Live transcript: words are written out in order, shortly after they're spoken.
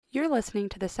You're listening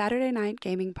to the Saturday Night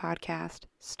Gaming Podcast,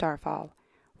 Starfall,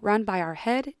 run by our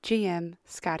head GM,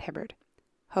 Scott Hibbard.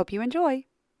 Hope you enjoy.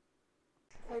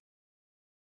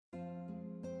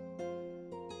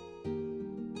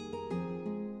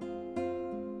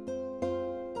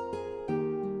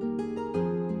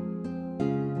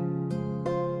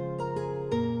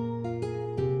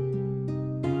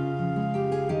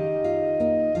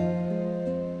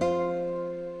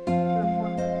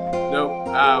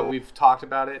 We've talked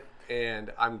about it,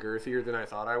 and I'm girthier than I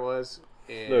thought I was.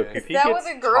 And Look, if he that gets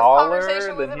what the girth taller,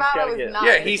 conversation was then about? he's I gotta was get... not.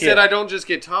 yeah, he said I don't just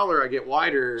get taller, I get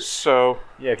wider. So,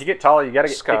 Yeah, if you get taller, you got to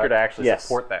get Scott. thicker to actually Yes.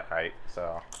 support that height.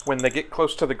 So when they get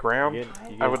close to the ground, You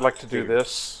get I would like to do bigger.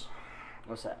 this.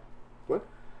 What's that? What?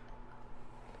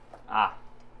 Ah.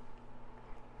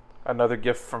 Another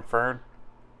gift from Fern.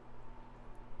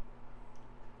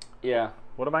 Yeah.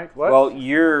 What am I? What? Well,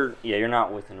 you're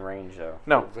not within range though.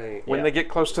 No, when Yeah. they get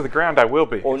close to the ground, I will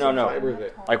be. Oh no. Fine with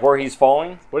it. Like where he's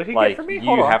falling. What did he like, get for me? You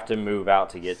Hold on. have to move out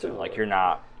to get to him. Like you're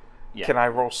not. Yeah. Can I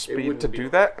roll speed wouldn't to be- do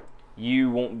that? You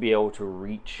won't be able to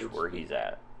reach where he's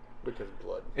at. Because of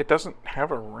blood. It doesn't have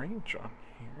a range on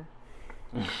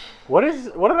here. What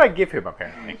did I give him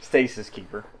apparently? Stasis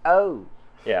keeper. Oh.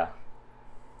 Yeah.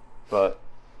 But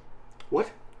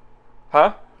What?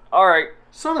 Huh? all right.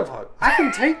 Son of a... I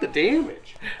can take the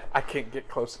damage. I can't get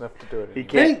close enough to do it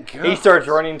anymore. Thank God. He starts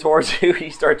running towards you. He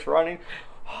starts running.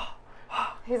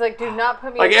 He's like, do not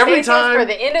put me Like in every stasis time- for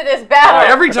the end of this battle.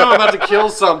 Every time I'm about to kill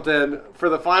something, for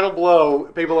the final blow,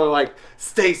 people are like,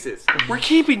 Stasis, we're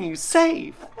keeping you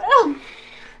safe.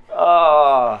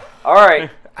 All right.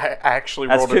 I actually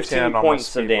That's rolled a 10 on my points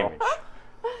speed of damage.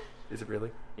 roll. Is it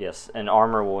really? Yes, and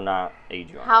armor will not aid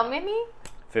you on How that. many?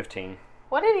 15.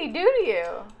 What did he do to you?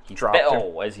 He Dropped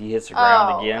fell as he hits the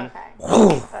ground Oh, again.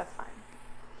 okay. That's fine.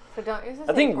 So don't use this.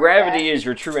 I think gravity is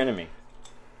your true enemy.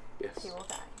 Yes. He will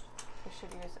die. You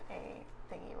should use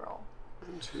a thingy roll.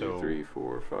 1, 2, So- 3,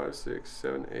 4, 5, 6,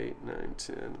 7, 8, 9,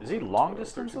 10. Is he 11, long 12,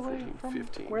 distance 13, away 14, from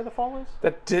 15. where the fall is?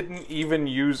 That didn't even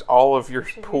use all of your You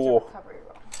should use a pool. recovery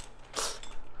roll.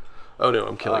 Oh no,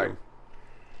 I'm killing him.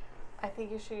 I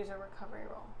think you should use a recovery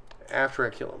roll. After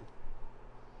I kill him.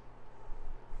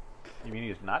 You mean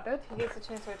he's not dead? He gets a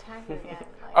chance to attack you again.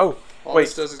 Like, Oh, All wait,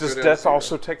 this does is does go down death to 0.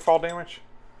 also take fall damage?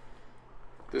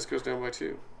 This goes down by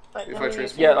 2. but if then I you transfer-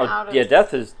 take him Yeah, out of- yeah,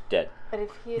 death is dead. But if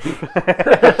he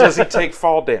is... Does he take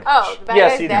fall damage? Oh, the bad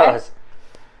Yes, guy's he dead? does.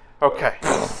 Okay.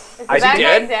 Is the I bad see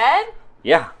guy dead? dead?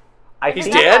 Yeah. I He's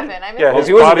think Did that dead? happen? I missed Yeah, that. Well, his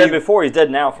he wasn't body- dead before. He's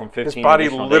dead now from 15 His body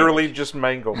additional literally damage. just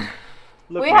mangled.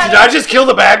 Look, We had Did I just kill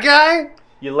the bad guy?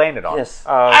 you landed on. Yes.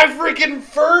 I freaking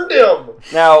ferned him!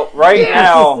 Now, right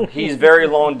now, he's very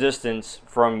long distance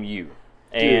from you.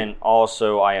 And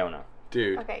also Iona.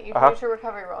 Dude, Okay, you Uh-huh. finish your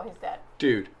recovery roll. He's dead.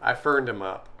 dude, I ferned him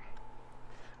up.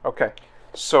 Okay.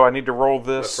 So I need to roll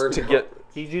this But first to of get all-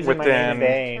 He's using my Within- name in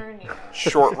vain. Turn you.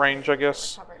 short range, I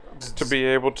guess, Recovery roll. to be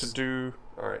able to do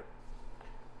Alright.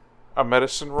 a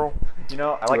medicine roll. You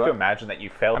know, I like to imagine that you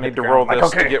failed. I hit need the to ground. roll Like,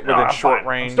 this okay, to get no, within I'm short fine.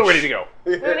 range. I'm still ready to go.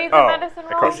 Who needs Oh, a medicine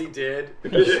roll? Because he did.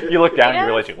 You look down and He you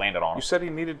realize does? you landed on You him. said he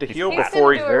needed to heal He's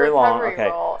before gonna he... do a Very long. recovery Okay.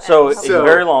 roll and So, then it's So-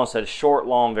 very long. So that's short,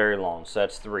 long, very long. So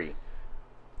that's 3.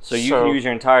 So you So- can use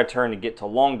your entire turn to get to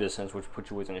long distance, which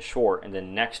puts you within a short, and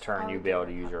then next turn you'll be able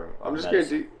to use your I'm just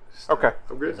medicine. going to do... Okay.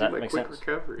 I'm going Does to that do my make quick sense?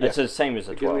 recovery. It's the same as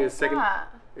a It gives me a 12. second... Ah,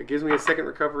 It gives me a second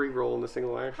recovery roll in the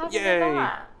single action. how did you Yay. do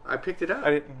that? I picked it up.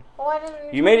 I didn't... Why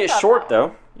didn't You made think it about short, that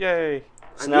one? though. Yay.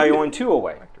 So I now did you're it. only 2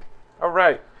 away. All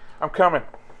right. I'm coming.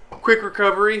 Quick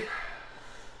recovery,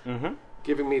 Mm-hmm.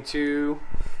 giving me 2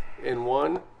 in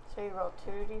 1. So you rolled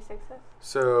 2d6s?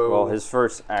 So... Well, his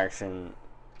first action,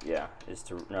 is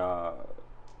to...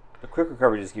 the quick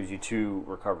recovery just gives you 2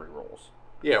 recovery rolls.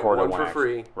 Yeah, before the 1 for action.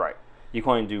 free. Right. You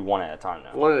can only do 1 at a time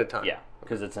now. 1 at a time. Yeah,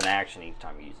 because it's an action each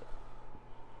time you use it.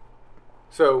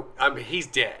 So, he's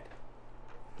dead.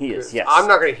 He is, 'Cause yes. I'm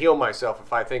not going to heal myself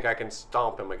if I think I can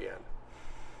stomp him again.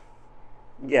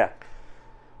 Yeah.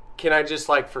 Can I just,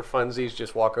 like, for funsies,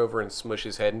 just walk over and smush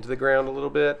his head into the ground a little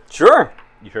bit? Sure.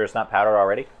 You sure it's not powdered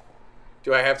already?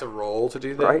 Do I have to roll to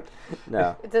do that? Right?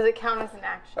 No. Does it count as an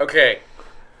action? Okay.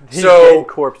 His So, dead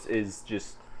corpse is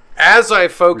just... as I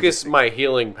focus my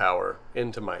healing power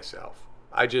into myself,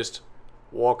 I just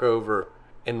walk over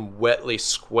and wetly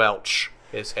squelch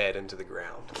his head into the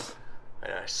ground.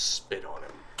 And I spit on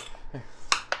him.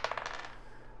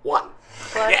 1.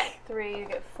 Plus Yay. 3, you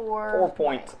get 4. 4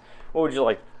 points. What would you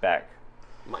like back?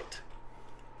 Might.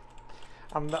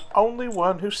 I'm the only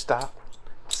one who stopped.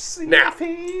 See Now. if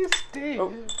he's dead.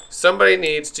 Oh. Somebody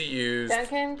needs to use.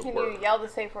 Duncan, can you yell the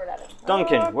safe word at him?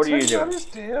 Duncan, what are you doing?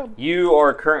 Damn. You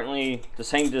are currently the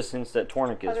same distance that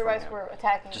Tornik is Otherwise, from him. we're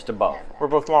attacking Just above. him. We're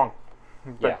both long.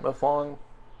 Yeah. Both long.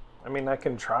 I mean, I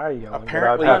can try yelling.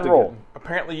 Apparently, but I'd have to roll.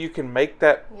 Apparently, you can make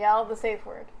that. Yell the safe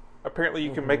word. Apparently,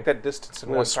 you can make that distance in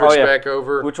I'm one gonna turn. switch yeah. back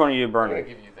over. Which one are you I'm gonna burning?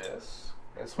 give you this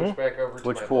and switch back over to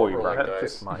Which my pool you rolling burn? That's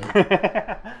dice. just mine.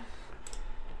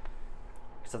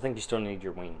 Because I think you still need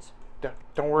your wings.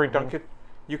 Don't worry, Duncan.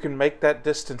 You can make that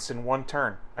distance in one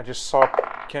turn. I just saw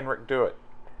Kenrick do it.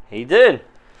 He did.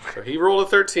 So he rolled a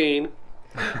 13. Wait,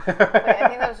 I think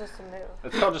that was just a move.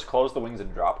 Let's all just close the wings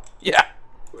and drop. Yeah.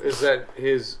 Is that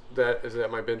his? Is that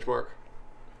my benchmark?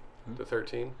 The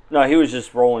 13. No, he was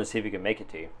just rolling to see if he could make it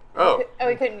to you. Oh, Oh,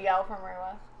 we couldn't yell from where he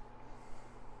was.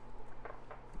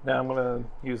 Now I'm going to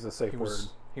use the safe He word.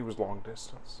 was long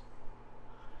distance.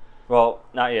 Well,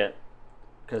 not yet.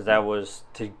 Because that was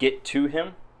to get to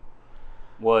him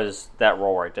was that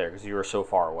roll right there because you were so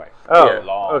far away. Oh, Yeah,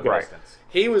 Long okay. distance.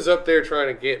 he was up there trying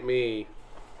to get me.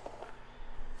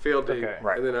 Failed to, Okay.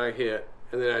 Right. and then I hit,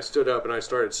 and then I stood up and I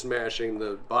started smashing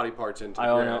the body parts into the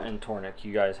Iona ground. and Tornik,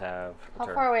 you guys have a How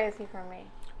turn. far away is he from me?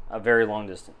 A very long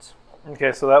distance.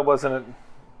 Okay, so that wasn't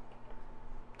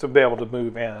to be able to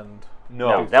move and...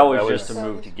 No, that was just a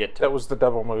move to get to That him. was the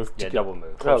double move. Yeah, double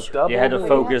move. Oh, double You had to move?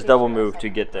 focus double move to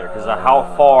get there because of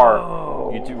how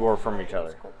far you two were from each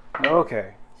other.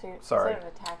 Okay. So you- Sorry. instead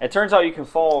of attacking- It turns out you can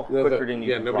fall No, quicker than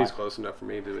you can nobody's fly. close enough for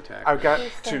me to attack. I've got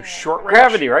He's to staying short range.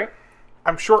 Gravity, right?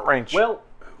 I'm short range. Well,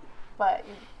 But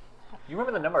you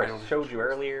remember the number I showed you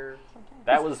earlier?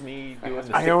 That was me doing the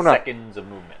 6 Iona. seconds of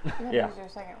movement. Yeah. use your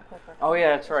second quicker. Oh,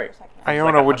 yeah, that's right.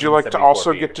 Iona, like would you like to 174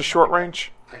 also feet get or to something short like that.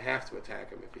 range? I have to attack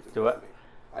him if he doesn't Do let it? me.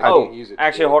 I Oh, can't use it to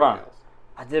actually, do hold on. anything else.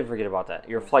 I did forget about that.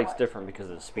 Your flight's different because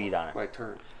of the speed on it. My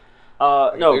turn.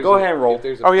 No, There's go a- ahead and roll. if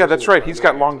there's a Oh yeah, person that's in right. front He's of me,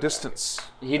 got I long have to attack. distance.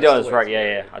 He That's does, the way right? it's Yeah,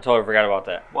 made. yeah. I totally forgot about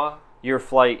that. What? Your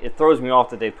flight, it throws me off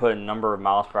that they put a number of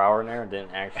miles per hour in there and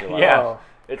didn't actually. Like, Yeah.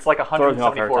 It's like throws me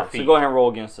off every 174 time. feet. So go ahead and roll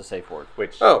against the safe word.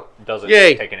 Which Oh, doesn't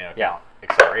yay. take into account Yeah.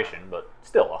 acceleration, but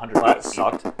still 100 Well, that feet.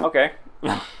 sucked. Okay.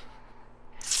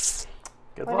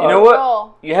 Good What luck. You know did what?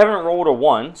 roll? You haven't rolled a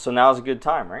 1, so now's a good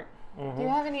time, right? Do you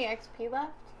have any XP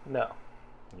left? No.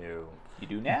 No. You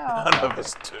do now. None of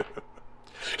us do.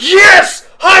 Yes!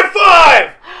 High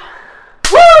five!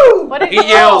 Woo! What did He you roll?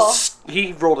 yells.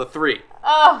 He rolled a 3.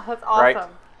 Oh, that's Right.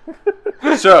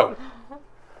 awesome. So,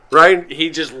 right, he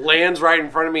just lands right in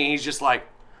front of me. He's just like,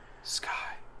 sky.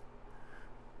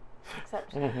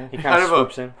 Except He kind of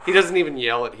swoops in. He doesn't even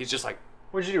yell it. He's just like,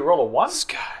 What'd you do? Roll a 1?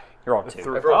 sky. You're on 2.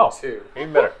 I rolled Oh. a 2.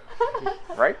 Even better.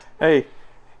 Right? Hey,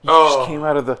 you Oh. just came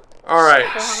out of the. All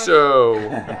right, so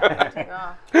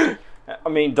oh, I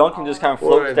mean, Duncan just kind of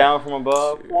floats One, down from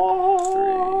above. 2, 3,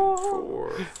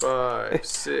 4, 5,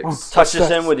 6, Touches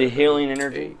him with the healing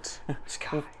energy. 8,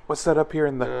 Sky. What's that up here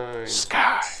in the 9,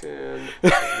 sky? 10,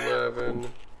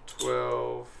 11,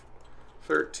 12,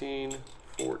 13,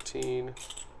 14,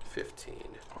 15.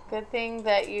 good thing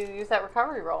that you used that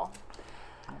recovery roll.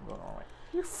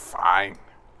 You're fine.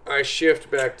 I shift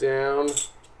back down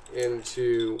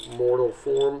into mortal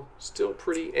form. Still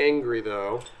pretty angry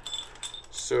though.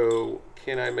 So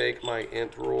can I make my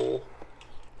int roll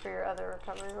For your other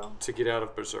recovery roll. to get out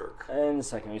of berserk? And a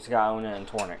second, we just got Iona and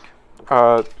Tornik.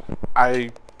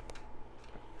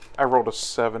 I rolled a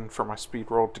 7 for my speed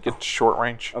roll to get to short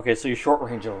range. Okay, so you're short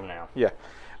range of them now. Yeah.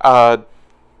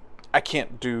 I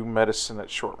can't do medicine at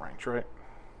short range, right?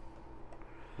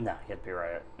 No, you have to be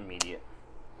right at immediate.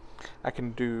 I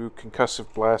can do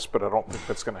concussive blast, but I don't think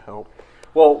that's going to help.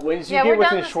 Well, once you Yeah, get we're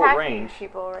within done short attacking range,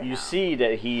 people right you now. see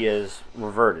that he is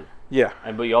reverted. Yeah.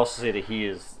 But you also see that he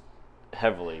is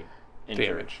heavily injured.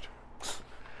 Damaged.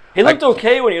 He looked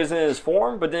okay when he was in his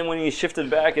form, but then when he shifted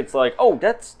back, it's like, oh,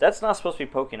 that's not supposed to be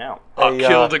poking out. I Hey,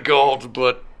 killed a god,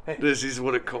 but this is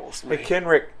what it cost me. Hey,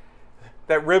 Kenrick,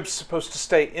 that rib's supposed to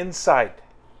stay inside.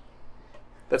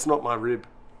 That's not my rib.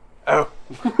 Oh,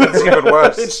 that's even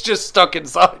worse. It's just stuck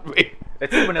inside me.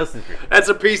 That's someone else's dream. That's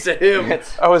a piece of him.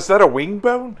 Oh, is that a wing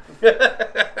bone?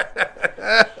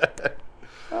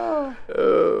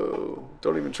 Oh,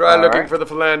 don't even try All looking right. for the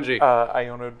phalange.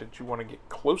 Iona, did you want to get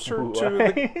closer to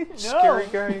the scary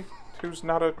guy who's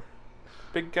not a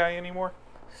big guy anymore?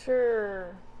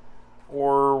 Sure.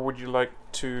 Or would you like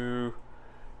to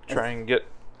try and get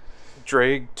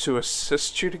Drake to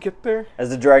assist you to get there? As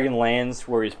the dragon lands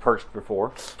where he's perched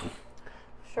before,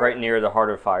 Sure. right near the heart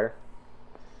of fire.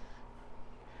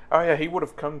 Oh yeah, he would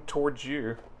have come towards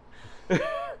you.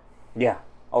 Yeah.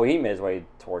 Oh, he made his way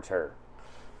towards her.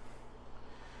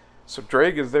 So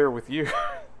Drake is there with you.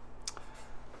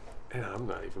 And I'm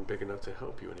not even big enough to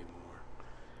help you anymore.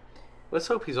 Let's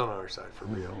hope he's on our side for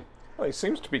real. Well, he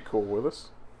seems to be cool with us.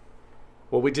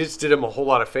 Well, we just did him a whole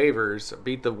lot of favors.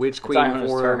 Beat the Witch It's Queen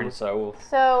Iona's for turn, him. so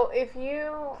So if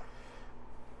you,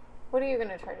 what are you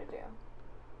gonna try to do?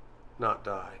 Not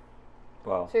die.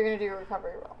 well, So you're gonna do a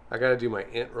recovery roll. I gotta do my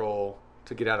int roll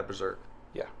to get out of Berserk.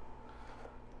 Yeah.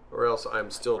 Or else I'm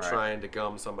still Right. trying to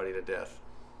gum somebody to death.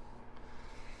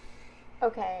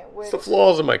 Okay, It's the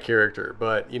flaws of my character,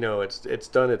 but, it's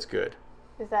done its good.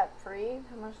 is that free?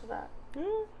 How much is that?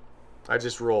 I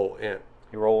just roll int.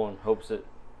 you roll and hopes it.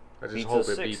 I just Beats hope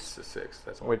a it 6. beats the 6.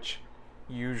 That's all. Which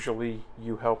usually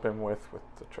you help him with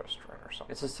the trust run or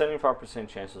something. It's a 75%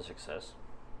 chance of success.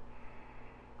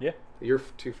 You're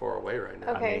too far away right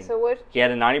now. Okay, mean, so what? He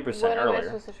had a 90% What am I earlier.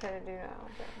 supposed to try to do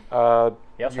now? Then?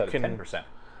 He also You had a can- 10%.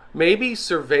 Maybe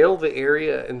surveil the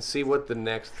area and see what the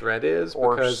next threat is,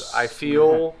 Or because I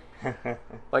feel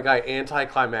like I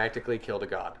anticlimactically killed a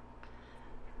god.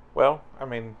 Well, I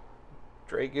mean,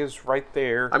 Drake is right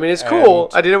there. I mean, it's cool.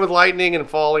 and- I did it with lightning and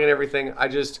falling and everything.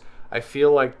 I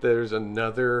feel like there's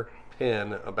another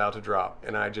pin about to drop,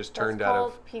 and I just turned That's out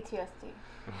called of. PTSD.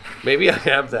 Maybe I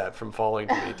have that from falling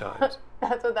too many times.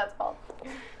 That's what that's called.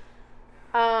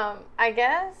 I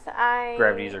guess I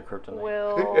Gravities are kryptonite.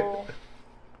 will.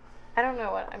 I don't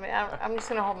know what. I mean, I'm just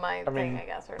gonna hold my thing, mean, I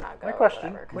guess, or not go. My or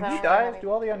question, whatever, 'cause when I he don't really have dies,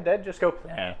 do all the undead just go,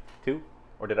 too?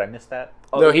 Or did I miss that?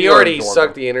 Oh, No, he you already absorbed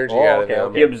sucked them. the energy Oh, out okay, of them.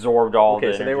 okay. He absorbed all the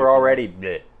Okay, so they energy were from already them.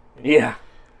 bleh. Yeah.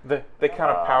 They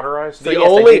kind of powderized. So The yes,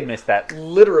 only- I did miss that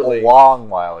Literally, a long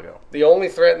while ago. the only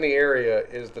threat in the area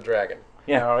is the dragon.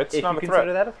 Yeah. No, it's If not you a consider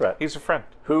threat. that a threat. He's a friend.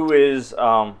 Who is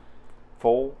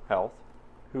full health.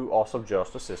 Who also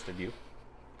just assisted you.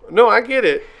 No, I get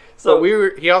it. So-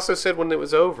 But he also said when it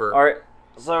was over. All right.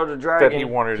 So the dragon he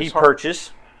wanted he his heart.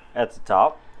 perches at the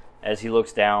top as he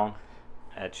looks down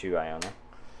at you, Iona.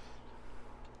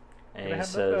 And he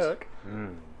says,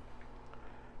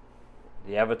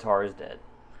 "The Avatar is dead.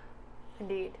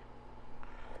 Indeed.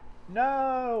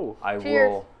 No! I Cheers.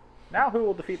 will." Now who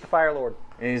will defeat the Fire Lord?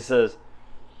 And he says,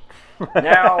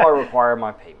 "Now I require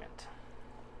my payment."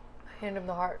 Hand him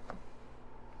the heart.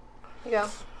 Here you go.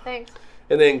 Thanks.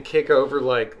 And then kick over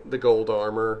like the gold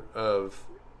armor of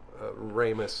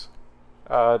Ramus.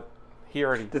 He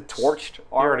already The torched He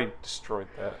armor. already destroyed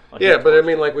that. Like, Yeah, he but I torched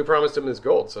mean, like we promised him his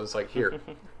gold, so it's like here.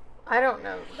 I don't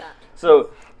know that.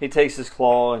 So he takes his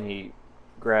claw and he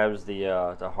grabs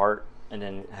the heart and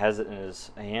then has it in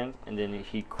his hand and then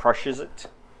he crushes it.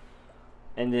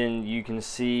 And then you can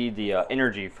see the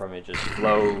energy from it just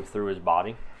flow through his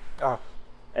body. Ah.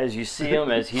 As you see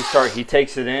him, as he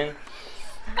takes it in.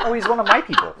 Oh, he's one of my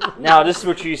people. Now, this is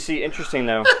what you see. Interesting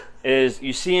though, is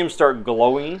you see him start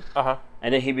glowing, Uh-huh.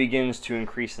 and then he begins to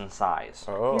increase in size.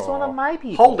 Oh. He's one of my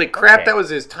people. Holy crap! Okay. That was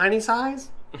his tiny size.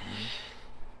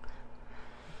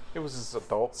 It was his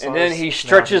adult size. And then he Now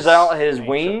stretches he's out his ancient.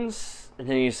 wings, and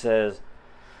then he says,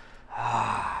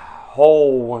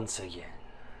 "Whole once again."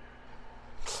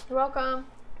 You're welcome.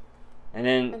 And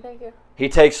And then thank you. he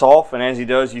takes off, and as he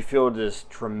does, you feel this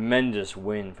tremendous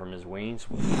wind from his wings.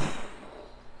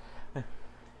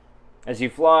 As he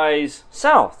flies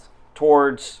south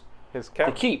towards His the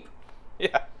cabin. keep.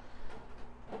 Yeah.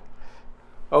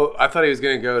 Oh, I thought he was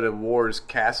gonna go to War's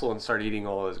castle and start eating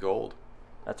all his gold.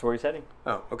 That's where he's heading.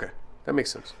 Oh, okay, that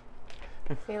makes sense.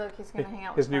 See, look, he's gonna hang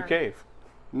out His with new Fern. cave.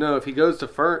 No, if he goes to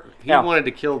Fern, he Now- wanted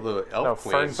to kill the elf No,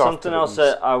 queen. Fern's off to Something the else east,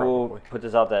 that I will probably. put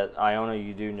this out that Iona,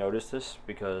 you do notice this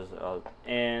because,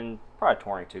 and probably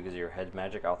Torning too because of your head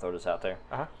magic. I'll throw this out there.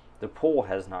 Uh-huh. The pool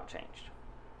has not changed.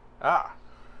 Ah.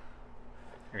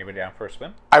 Anybody down for a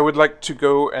swim? I would like to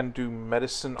go and do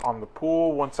medicine on the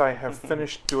pool once I have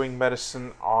finished doing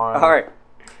medicine on All right,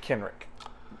 Kenrick.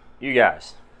 you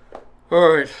guys.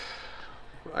 All right,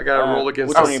 I gotta roll against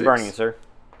Which the one are you 6. burning, sir?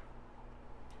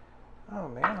 Oh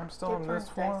man, I'm still Get in Fern's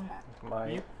this dice one. back.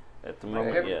 My At the I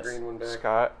moment, have the yes. green one back,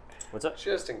 Scott, What's up?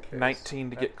 just in case. 19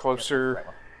 to get closer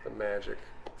The magic.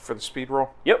 for the speed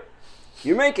roll. Yep,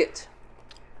 you make it.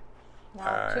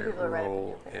 Now, I two people are right up in roll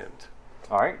your face. int.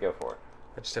 All right, go for it.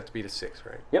 I just have to beat a 6,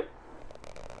 right? Yep,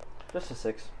 just a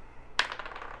 6.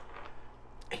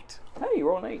 8. Hey, you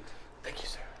roll an 8. Thank you,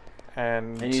 sir.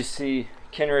 And And you see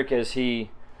Kenrick as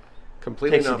he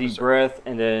Completely takes a not deep berserk. breath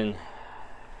and then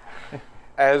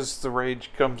as the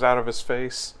rage comes out of his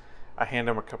face, I hand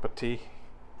him a cup of tea.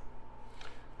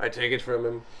 I take it from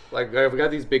him. Like I've got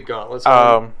these big gauntlets.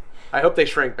 on. Um, I hope they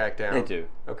shrank back down. they do.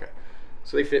 Okay,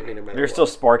 so they fit me no matter. They're what. still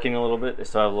sparking a little bit. They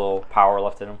still have a little power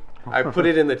left in them. I put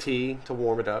it in the tea to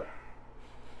warm it up.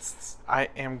 I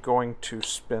am going to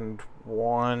spend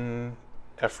one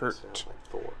effort So, like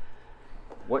 4.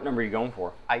 What number are you going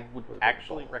for? I would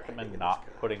actually recommend not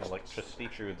putting electricity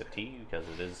through the tea because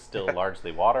it is still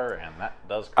largely water, and that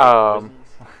does create poisons.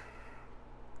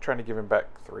 Trying to give him back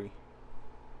 3.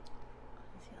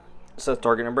 So that's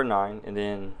target number 9, and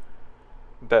then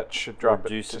That should drop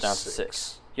reduce it it to down 6. to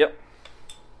 6. Yep.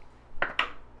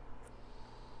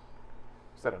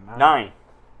 Is that a 9?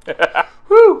 9.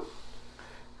 Woo!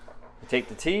 You take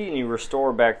the tea and you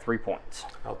restore back 3 points.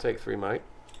 I'll take 3 might.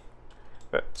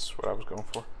 That's what I was going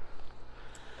for.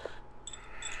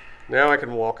 Now I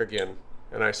can walk again,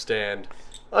 and I stand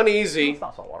uneasy. It's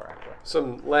not salt water, actually.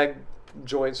 Some leg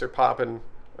joints are popping.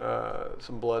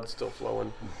 Some blood still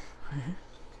flowing.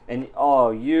 And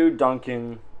you,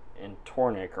 Duncan, and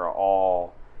Tornik are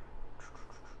all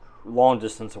long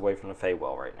distance away from the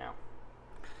Feywell right now.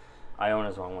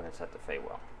 Iona's the one when it's at the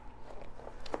Feywell.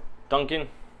 Duncan,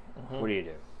 what do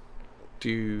you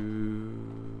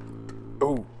do?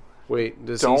 Oh, Wait,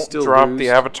 does he don't still drop lose? the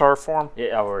avatar form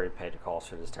Yeah, I've already paid the cost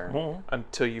for this turn.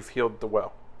 until you've healed the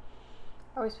well.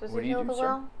 Are we supposed What to do you heal do, the sir?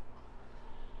 well?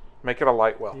 Make it a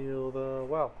light well. Heal the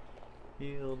well.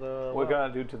 Heal the What well.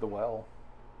 Gonna do to the well?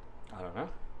 I don't know.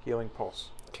 Healing pulse.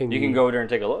 You can go there and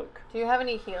take a look. Do you have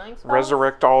any healing spells?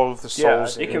 Resurrect all of the Yeah,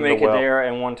 souls You in can the make well. it there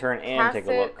in one turn and Cast take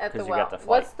a look it at the because you well. got the flight.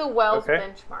 What's the well's Okay.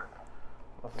 benchmark?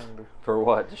 For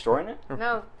what? Destroying it?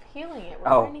 No, healing it. We're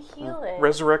Oh. trying to heal it.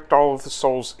 Resurrect all of the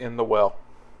souls in the well.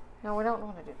 No, we don't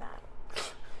want to do that.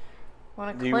 We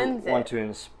want Do to you cleanse want it. to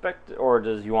inspect it, or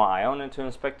does you want Iona to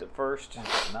inspect it first?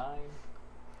 9.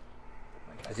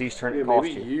 Is each turn Yeah, it cost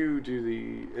maybe you? you do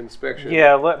the inspection.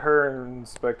 Yeah, let her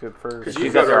inspect it first. because She's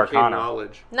you've got got the arcane Arcana.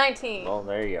 knowledge. 19. Oh,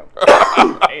 there you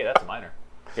go. Hey, that's a minor.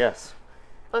 Yes.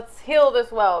 Let's heal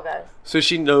this well, guys. So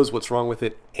she knows what's wrong with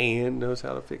it and knows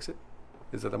how to fix it.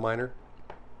 Is that a minor?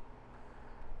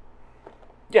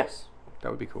 Yes. That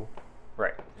would be cool.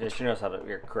 Right. Yeah, she knows how to.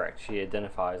 You're correct. She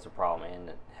identifies the problem and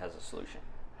it has a solution.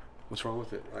 What's wrong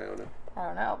with it, Iona? I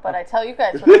don't know, but I tell you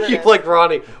guys whatever it You is. like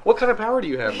Ronnie. What kind of power do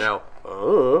you have now?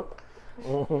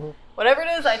 Whatever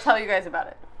it is, I tell you guys about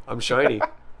it. I'm shiny.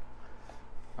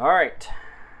 All right.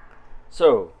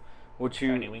 So, what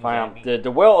Shiny you wings find on out, me.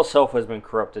 the well itself has been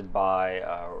corrupted by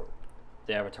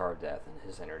the Avatar of Death and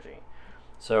his energy.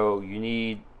 So you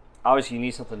need, obviously you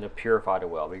need something to purify the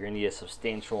well, but you're going to need a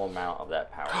substantial amount of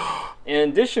that power. In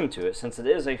addition to it, since it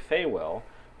is a Fey well,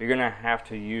 you're going to have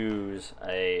to use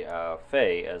a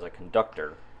Fey as a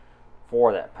conductor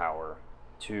for that power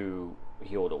to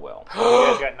heal the well. You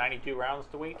guys got 92 rounds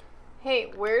to wait?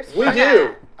 Hey, where's We Fern do.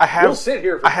 at? I have. We'll sit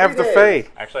here for I have 3 the days.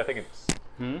 Fae. Actually, I think it's...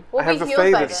 We'll I have be the healed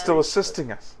Fae by that's then. still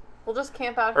assisting us. We'll just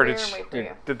camp out Or here did, and wait for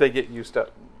you. did they get used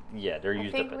up? Yeah, they're I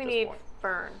used think up at we this need point.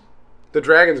 Fern. The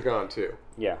dragon's gone too.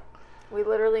 Yeah. We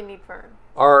literally need Fern.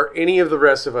 Are any of the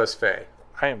rest of us Fae?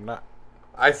 I am not.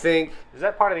 I think. Is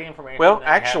that part of the information? Well, that you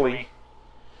have for actually, me?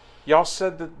 y'all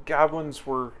said that goblins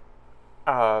were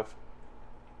part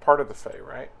of the Fae,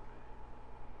 right?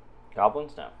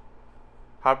 Goblins? No.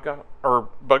 Hobgoblin or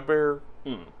bugbear?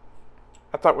 Mm.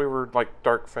 I thought we were like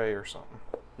dark Fae or something.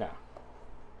 No.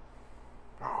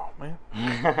 Oh man.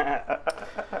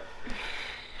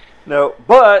 No,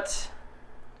 but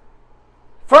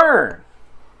Fern,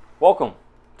 welcome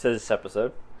to this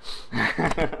episode.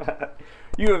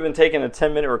 You have been taking a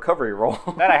 10-minute recovery roll.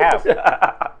 That I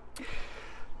have.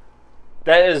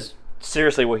 That is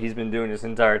seriously what he's been doing this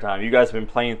entire time. You guys have been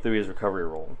playing through his recovery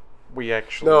roll. We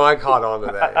actually. No, I caught on to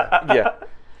that. Yeah.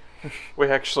 Yeah. We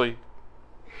actually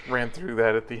ran through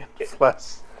that at the end of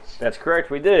last. That's correct,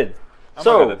 we did. Among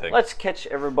So other things. let's catch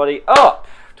everybody up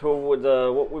to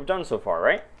what we've done so far,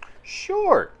 right?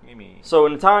 Sure. Give me... So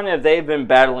in the time that they've been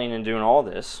battling and doing all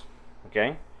this,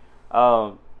 okay,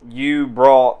 you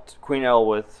brought Queen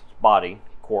Elwith's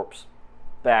corpse,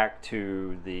 back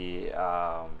to the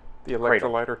The Cradle.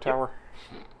 electrolyter tower.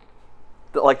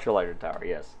 the electrolyter tower.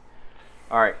 Yes.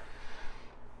 All right.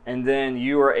 And then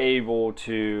you were able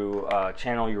to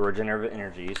channel your regenerative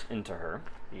energies into her,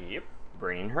 Yep.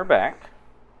 bringing her back.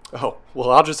 Oh,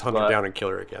 well, I'll just hunt her But down and kill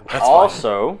her again. That's fine.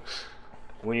 Also,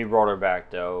 when you brought her back,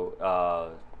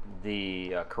 though,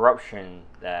 the corruption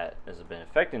that has been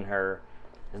affecting her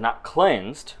is not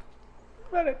cleansed.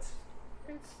 But it's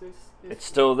It's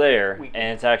still there, weak.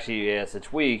 and it's actually, yes,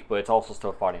 it's weak, but it's also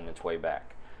still fighting its way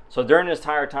back. So during this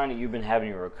entire time that you've been having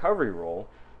your recovery roll,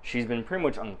 she's been pretty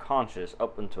much unconscious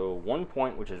up until one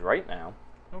point, which is right now,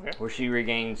 Okay. where she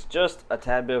regains just a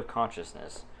tad bit of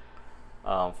consciousness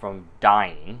from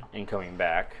dying and coming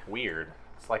back. Weird.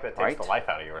 It's like that takes Right? the life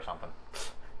out of you or something.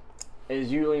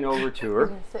 As you lean over to We've her,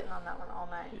 been sitting on that one all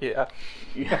night. Yeah.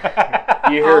 you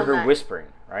hear All her night. whispering,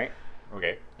 right?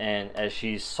 Okay. And as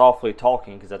she's softly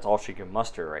talking, because that's all she can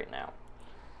muster right now.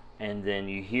 And then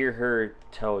you hear her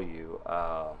tell you,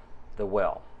 the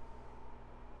well,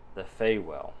 the Fey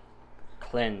well,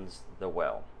 cleanse the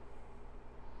well,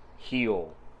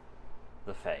 heal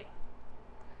the Fey.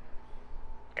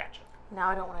 Gotcha. Now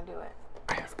I don't want to do it.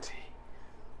 I have tea.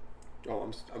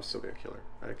 Oh, I'm still gonna kill her.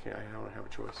 I don't have a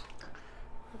choice.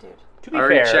 Dude. To be I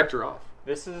already fair, checked her off.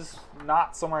 this is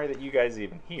not somewhere that you guys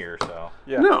even hear, so.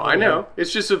 Yeah. No, I know.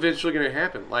 It's just eventually gonna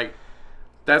happen. Like,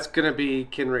 that's gonna be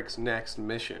Kenrick's next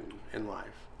mission in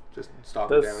life. Just stalk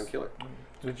her down and kill her.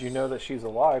 Did you know that she's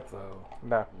alive, though?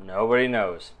 No. Nobody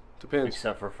knows Depends.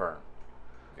 except for Fern.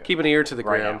 Keep an ear to the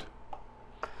Right ground.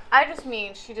 I just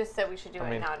mean, she just said we should do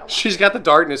it. Now I don't want She's got the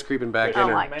darkness creeping back Does in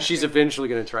she her. mention- She's eventually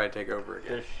gonna try to take over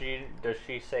again. Does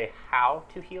she say how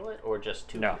to heal it, or just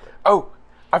to No. heal it? Oh,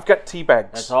 I've got tea bags.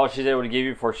 That's all she's able to give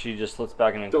you before she just slips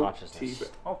back into unconsciousness. teabag.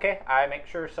 Okay, I make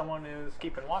sure someone is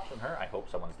keeping watch on her. I hope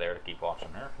someone's there to keep watch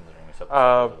on her, considering we set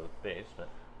the base. But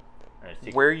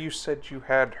Where you said you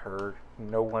had her,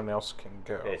 no one else can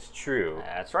go. it's true.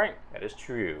 That's right. That is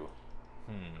true.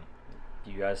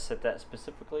 You guys set that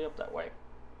specifically up that way.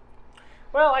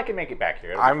 Well, I can make it back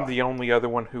here. It'll be I'm fine. the only other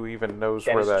one who even knows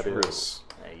That where is that true. is.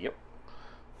 Yep.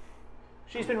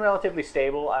 She's been relatively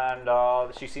stable,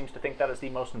 and she seems to think that is the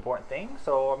most important thing.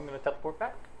 So I'm going to teleport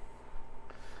back.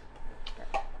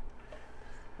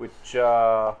 Which Kill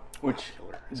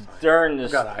her. It's fine. During I've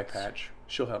this, got an eye patch.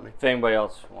 She'll help me. if anybody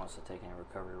else wants to take any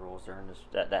recovery rolls during this,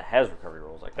 that has recovery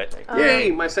rolls, I can take.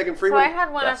 Yay! My second free So one. I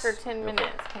had one Yes. after 10 minutes.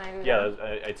 Can I do yeah,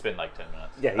 that? it's been like 10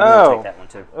 minutes. Yeah, you Oh. can take that one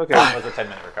too. Okay. That was a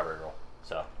 10-minute recovery roll.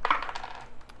 So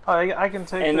I can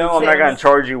take. And the no, I'm not same- going to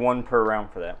charge you one per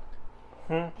round for that.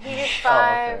 He gets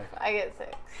 5. okay. I get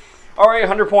 6. All right,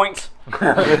 100 points.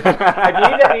 I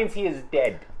believe that means he is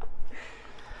dead.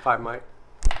 5 might.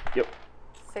 Yep.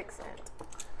 6 int.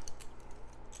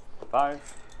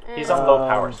 5. He's on low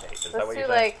power state. Is that Let's what do you're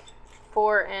saying? like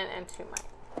 4 int and 2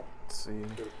 might. Let's see.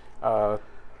 1,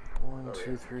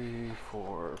 2, 3,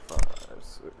 4, 5,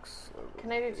 6, 7.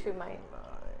 Can I do 2 might?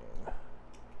 9.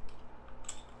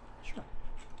 Sure.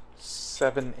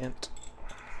 7 int.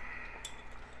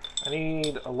 I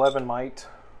need 11 might.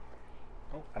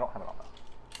 Oh, I don't have it on that.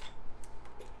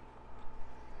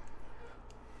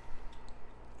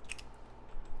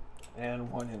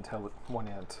 And 1 int.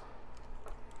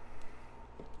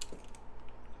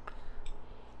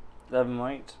 11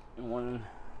 might and 1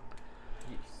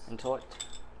 intellect.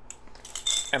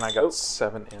 And I got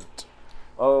 7 int.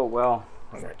 Oh, well.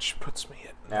 Which puts me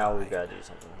at Now 9. we've got to do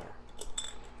something here.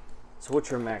 So what's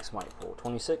your max might pool?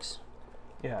 26?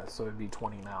 Yeah, so it'd be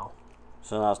 20 now.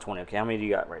 So now it's 20. Okay, how many do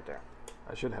you got right there?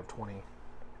 I should have 20.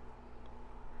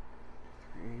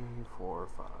 3, 4,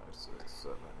 5, 6,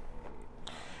 7,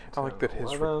 8, 9, I like 10, that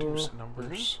his 11, reduced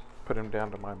numbers put him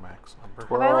down to my max number.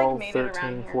 Have I, like, 12, made it around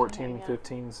 13, here 14, tonight yet?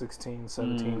 15, 16,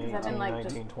 17, Mm. 18, like,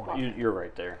 19, just 20. You're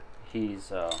right there. He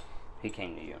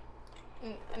came to you.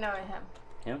 No, I him.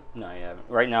 Him? No, you haven't.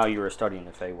 Right now you are studying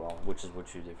the Feywild, which is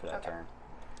what you did for that Okay. turn.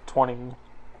 20.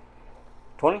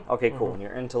 20? Okay, cool. And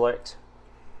your intellect?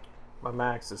 My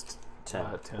max is 10,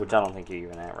 10. which I don't think you're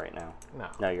even at right now. No.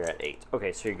 Now you're at 8.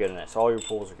 Okay, so you're good in that. So all your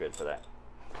pools are good for that.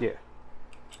 Yeah.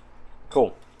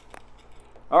 Cool.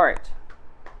 All right.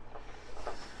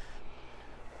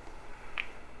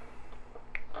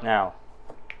 Now,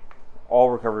 all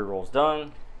recovery rolls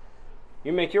done.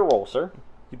 You make your roll, sir.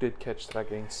 You did catch that I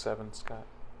gained 7, Scott.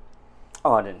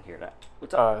 Oh, I didn't hear that.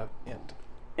 What's up? Int.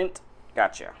 Int.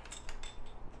 Gotcha.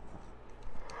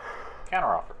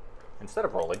 Counteroffer. Instead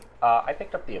of rolling, I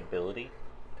picked up the ability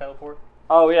teleport.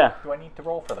 Oh, yeah. Do I need to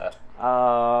roll for that?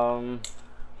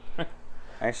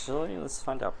 Actually, let's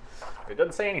find out. It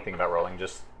doesn't say anything about rolling,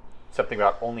 just something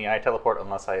about only I teleport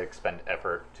unless I expend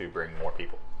effort to bring more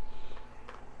people.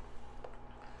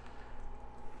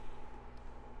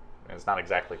 It's not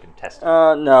exactly contested.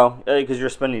 No, because you're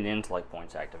spending intellect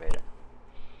points to activate it.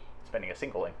 Spending a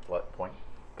single intellect point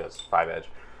because 5 edge.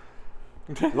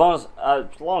 As long as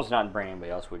it's not bringing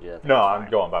anybody else with you. I think No, it's I'm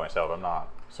fine. going by myself. I'm not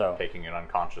So taking an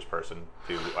unconscious person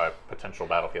to a potential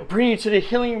battlefield. bring you to the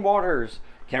healing waters.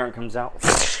 Karen comes out.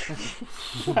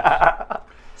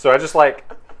 So I just like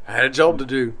I had a job to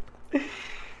do.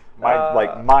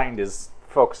 my mind is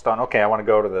focused on. Okay, I want to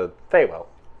go to the Feywild.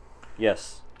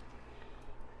 Yes.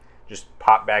 Just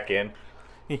pop back in.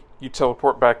 You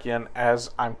teleport back in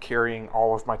as I'm carrying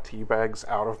all of my tea bags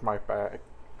out of my bag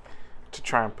to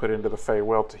try and put into the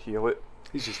Feywild to heal it.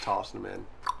 He's just tossing them in.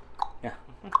 Yeah.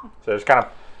 So just kind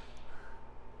of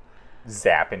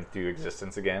zap into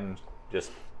existence again.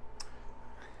 Just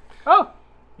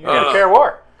you got a fair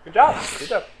war. Good job. Good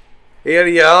job. Here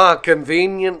you are.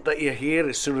 Convenient that you're here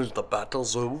as soon as the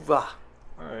battle's over.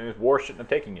 War shouldn't have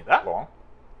taken you that long.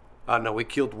 No, we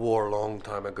killed war a long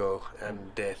time ago,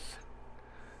 and death.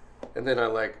 And then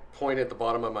I point at the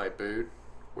bottom of my boot,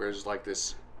 where there's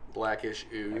this blackish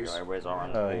ooze. Everybody's all on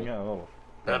You got a little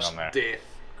That's on there.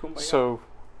 death. So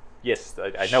Yes,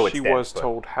 I know it's she death, was but-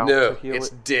 told how No, to heal it's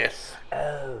it. death.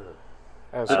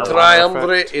 As The a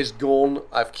triumvirate effect. is gone.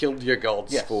 I've killed your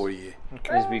gods Yes. for you.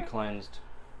 Please be cleansed.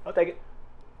 I'll take it.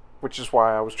 Which is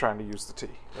why I was trying to use the tea.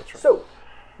 That's right. So,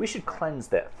 we should cleanse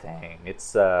that thing.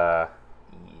 It's kind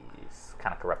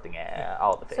of corrupting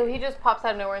all the things. So he just pops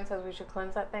out of nowhere and says we should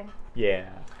cleanse that thing? Yeah.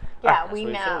 Yeah, we what he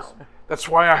know. says. That's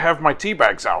why I have my tea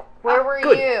bags out. Where were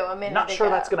Good. you a minute Not sure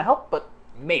ago? that's going to help, but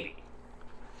maybe.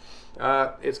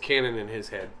 It's cannon in his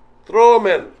head. Throw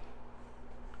him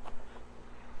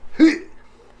in.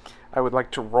 I would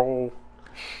like to roll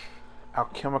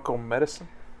alchemical medicine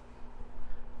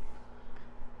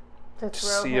To to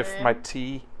throw see him if in? my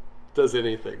tea Does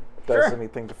anything. does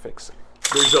anything to fix it.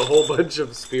 There's a whole bunch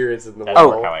of spirits in the That's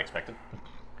world how I expected.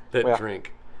 that Well.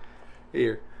 drink.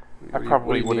 Here. I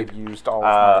probably would have used all of my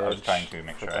I was edge trying to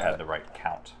make for sure I that. had the right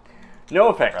count No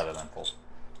effect. rather than full.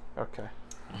 Okay.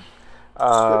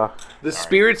 The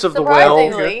spirits of the well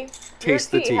Surprisingly, your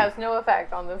taste the tea tea. has no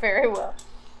effect on the very well.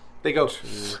 They go.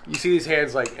 You see these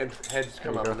hands and heads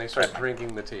come up and they start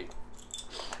drinking the tea.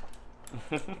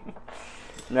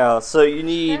 No, so you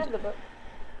need Grab the book.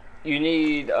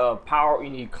 power. You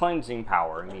need cleansing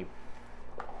power. You need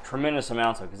tremendous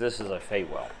amounts of because this is a Fey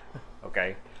well.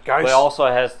 Okay. Guys, But it also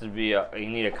has to be you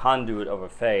need a conduit of a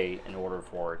Fey in order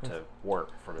for it to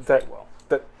work for the that Fey well.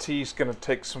 that tea's going to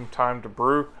take some time to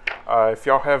brew. If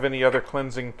y'all have any other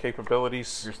cleansing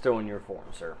capabilities, You're still in your form,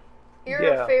 sir. You're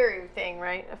Yeah. a fairy thing,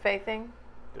 right? A fae thing?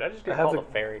 Did I just I get have called the-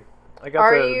 a fairy? I got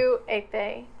Are the, you a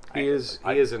fae? He is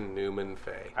a Newman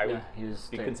Fae. I would Yeah, he's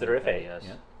be technically considered a fae, Yes.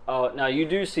 yeah. Now you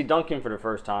do see Duncan for the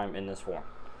first time in this form.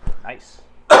 Nice.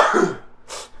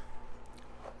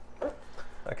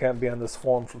 I can't be on this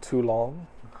form for too long.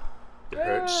 It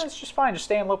hurts. It's just fine. Just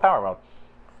stay in low power mode.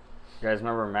 You guys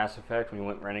remember Mass Effect when you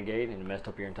went Renegade and you messed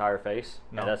up your entire face?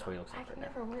 No. Yeah, that's what he looks I like right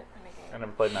never went renegade. I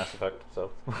never played Mass Effect,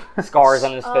 so. now. Scars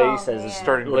on his Oh, face as it's man.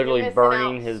 starting literally You're missing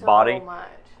burning out his so body. much.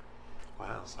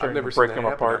 Wow. I've Starting never to seen break that them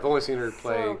happen. apart. I've only seen her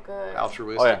play So good.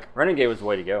 altruistic. Oh yeah, Renegade was the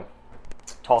way to go.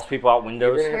 Toss people out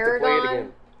windows. You're gonna have to play it Paragon,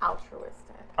 again.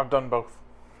 altruistic. I've done both.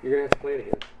 You're gonna have to play it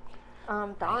again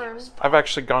Darn. I've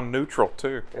actually gone neutral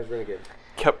too. as Renegade.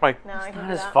 Kept my. No, I can Not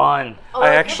do as that. fun. Although I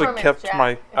the actually temperament kept jack my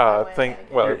if I win thing.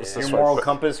 renegade. Well, it was Your this moral way.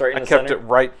 compass right in I the kept center. it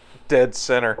right dead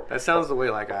center. That sounds the way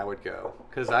I would go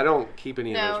because I don't keep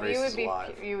any of No, those you races would be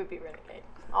alive. renegade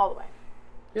all the way.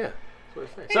 Yeah.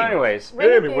 That's what I say. So, anyways,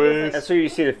 Renegade Anyways. is that's where you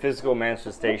see the physical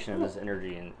manifestation of this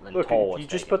energy and Look, toll. you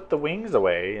it's just taking. put the wings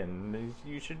away, and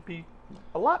you should be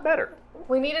a lot better.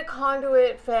 We need a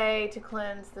conduit fae to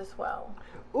cleanse this well.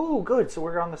 Ooh, good. So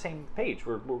we're on the same page.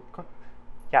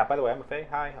 Yeah. By the way, I'm a fae.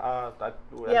 Hi. I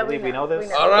Yeah, believe we we know. know We this.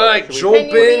 know. All right, Should we- jump Can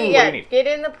you in. be, What do you need? get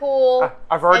in the pool.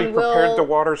 I've already and prepared the we'll-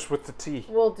 waters with the tea.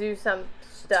 We'll do some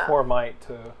stuff. For might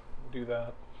to do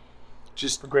that.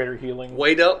 Just For greater healing.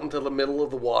 wait out until the middle of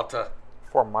the water.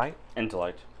 For might.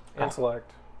 intellect.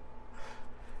 Intellect.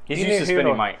 He's You used to need spending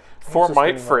healing. might. For just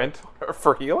might spinning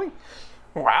for healing.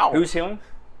 Wow. Who's healing?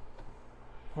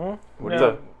 Hmm? What No,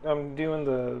 is I'm doing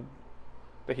the.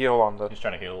 the heal on the He's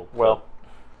trying to heal. well?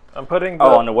 I'm putting the.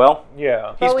 Oh, on the well.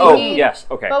 Yeah. But we Oh, need, yes.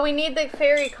 Okay. But we need the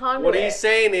fairy conduit. What he's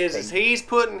saying is he's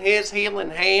putting his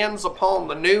healing hands upon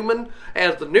the Newman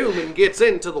as the Newman gets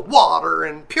into the water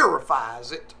and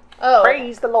purifies it. Oh,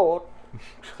 Praise the Lord.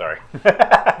 Sorry.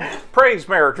 Praise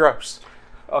Maridros.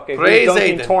 Okay. Praise who's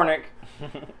Duncan Aiden. Tornik.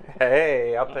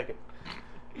 Hey, I'll take it.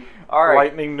 All right.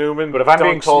 Lightning Newman. But if I'm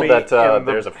being dunks told me that in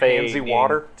the there's a fae pansy being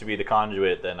water, to be the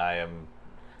conduit, then I am,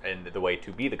 and the way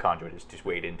to be the conduit is to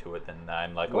wade into it. Then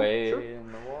I'm like, oh, Way sure.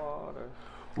 in the water.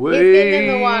 Wade getting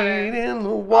in the water. in the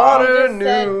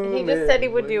water, he just said he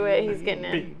would do it. He's getting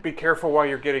in. be careful while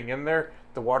you're getting in there.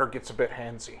 The water gets a bit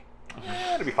handsy.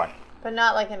 Yeah, it'll be fine. But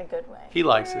not like in a good way. He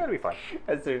likes Yeah, it'll it. be fine.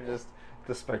 As they're just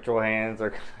the spectral hands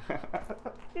are.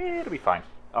 Yeah, it'll be fine.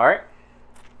 All right.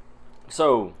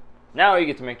 So now you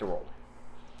get to make the roll.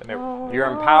 Oh. You're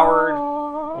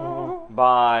empowered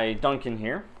by Duncan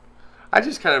here. I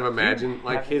just kind of imagine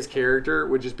like his character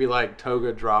would just be like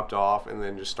Toga dropped off and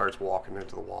then just starts walking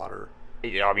into the water.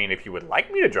 Yeah, I mean, if you would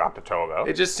like me to drop the toga,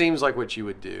 It just seems like what you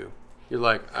would do. You're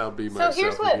like, I'll be So myself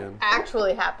here's what again.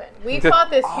 actually happened. We fought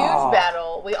this huge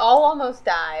battle. We all almost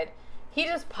died. He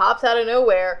just pops out of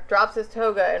nowhere, drops his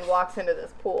toga, and walks into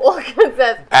this pool. 'Cause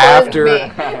that's After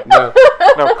me. no,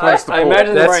 No, cleanse the I pool.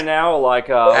 imagine That's- right now, like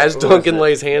as who is Duncan it?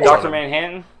 lays hands on Dr. him.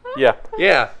 Manhattan. Yeah.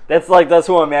 Yeah. That's what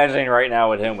I'm imagining right now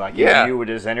with him. Like, Yeah. you with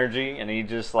his energy, and he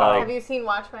just like. Have you seen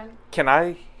Watchmen? Can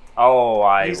I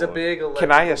He's a big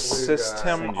can I electrical blue assist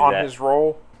guy. him Send you on that. his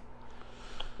roll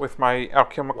with my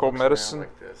alchemical Walks around medicine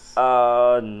like this.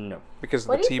 No. because of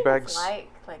What the do you tea think bags?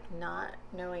 it's like not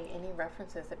knowing any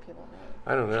references that people make?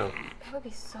 I don't know. That would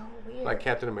be so weird. Like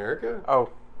Captain America? Oh,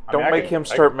 I don't mean, I make can- him I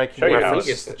start can making show you how.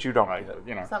 references that you don't Like, get.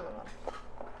 you know. Some of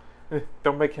them.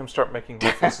 Don't make him start making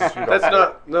references you don't That's get.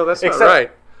 not. No, that's Except- not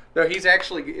right. No, he's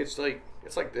actually. It's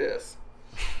like this.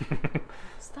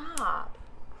 Stop.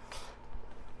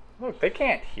 Look, they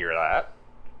can't hear that.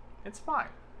 It's fine.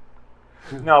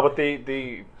 No, but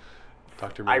the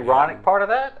Dr. ironic part of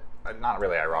that, not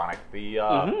really ironic.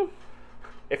 The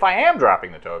if I am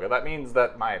dropping the toga, that means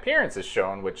that my appearance is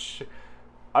shown, which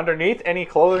underneath any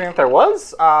clothing that there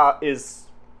was is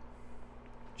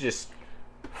just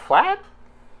flat,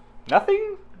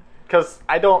 nothing, because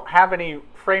I don't have any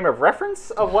frame of reference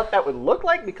of what that would look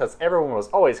like because everyone was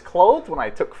always clothed when I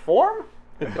took form.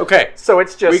 Okay, So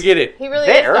it's just we get it. He really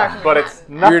there, is Dr. but it's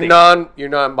Manhattan. nothing. You're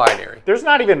non-binary. There's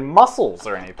not even muscles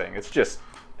or anything. It's just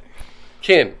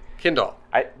Kindle.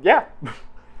 yeah.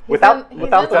 Without in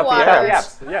without the water.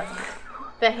 abs. Yeah.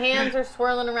 The hands are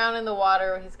swirling around in the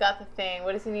water. He's got the thing.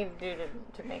 What does he need to do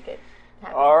to make it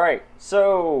happen? All right.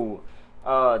 So,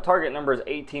 target number is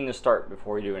 18 to start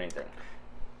before you do anything.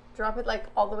 Drop it like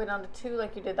all the way down to 2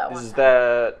 like you did that one Is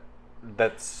time.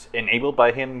 that's enabled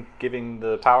by him giving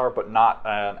the power, but not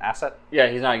an asset? Yeah,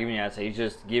 he's not giving you that. He's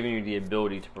just giving you the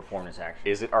ability to perform this action.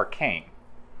 Is it arcane?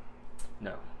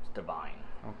 No, it's divine.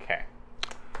 Okay.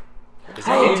 Is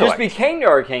Hey, it you just intellect? became the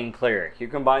arcane cleric. You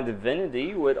combine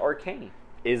divinity with arcane.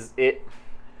 Is it?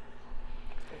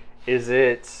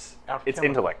 It's Alchemical.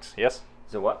 intellect. Yes.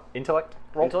 Is it what? Intellect.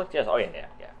 Roll. Intellect? Yes. Oh yeah.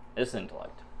 It's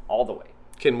intellect all the way.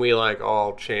 Can we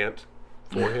all chant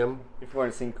for him? If you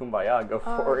want to sing Kumbaya, go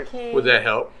for it. Arcane. Would that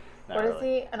help? Not What is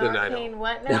really. he? An Then I arcane don't.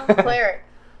 what now? Cleric.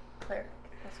 Cleric.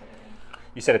 That's what it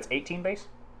You said it's 18 base.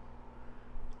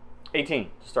 18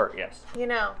 to start. Yes. is. You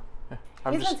know,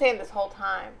 I'm he's just been saying this whole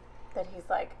time that he's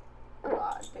like,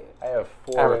 God, dude. I have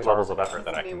 4 Avatar. levels of effort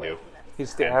that I Be can way do. from that.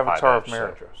 he's the And avatar of 5 edge,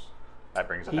 so- Meridros. That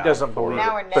brings it He down doesn't to believe 4.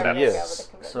 Now we're But never he gonna is. go with the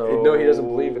convention. So No, he doesn't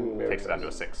believe in marriage. Takes it down to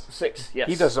a 6. 6. Yes.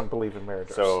 He doesn't believe in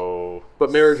Meridros. So But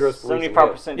Meridros believes in him.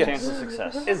 75% Yes. chance of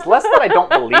success. it's less that I don't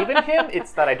believe in him;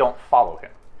 it's that I don't follow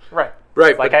him. Right.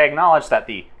 Right, Like but I acknowledge that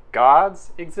the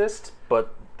gods exist,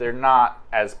 but they're not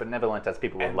as benevolent as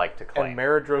people would like to claim. And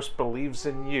Meridros believes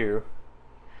in you.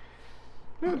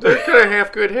 they're kind of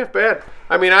half good, half bad.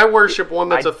 I mean, I worship one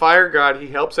that's I- a fire god. He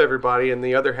helps everybody, and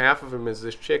the other half of him is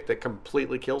this chick that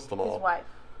completely kills them His all. wife.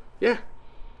 Yeah,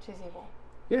 She's evil.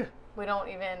 yeah. We don't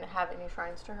even have any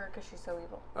shrines to her because she's so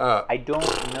evil. I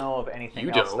don't know of anything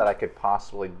You else don't. that I could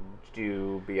possibly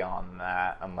do beyond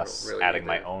that, unless really adding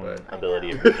my either, own but- ability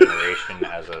I of know. regeneration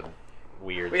as a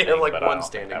weird We thing. have, like, but one I don't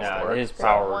standing think that spot. would Yeah, work. his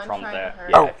power One trump shrine to that. her.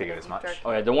 Yeah, I because figured as of much. dark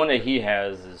Oh yeah, the one that he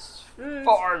has is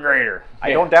far greater.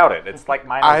 I don't doubt it. It's like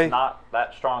mine I- is not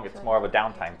that strong. It's more of a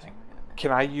downtime thing.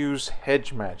 Can I use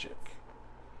hedge magic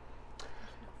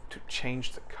to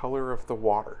change the color of the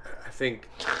water? I think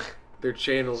they're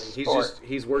channeling.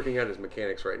 He's working out his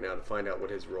mechanics right now to find out what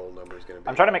his roll number is going to be.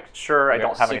 I'm trying to make sure I We're at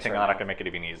don't have 6 anything right that I now. can make it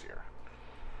even easier.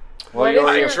 Well, What you is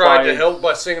already your- I tried to applied- help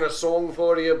by singing a song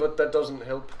for you, but that doesn't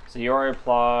help. So you already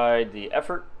applied the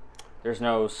effort. There's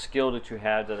no skill that you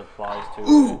have that applies to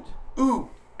Ooh, it. ooh.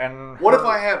 And What if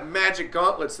I have magic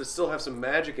gauntlets that still have some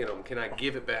magic in them? Can I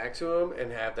give it back to him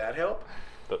and have that help?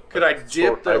 Could I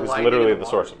dip the I was lightning literally in the the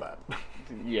source water? of that.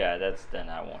 Yeah, that won't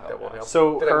help. That won't help.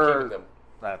 So Then I'm her- keeping them.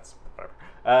 That's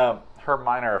whatever. Her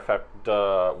minor effect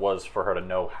was for her to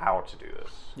know how to do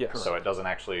this. Yes. So it doesn't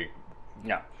actually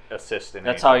Yeah. assist in.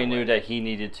 That's any how other you knew way. that he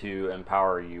needed to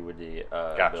empower you with the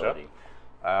Gotcha. ability.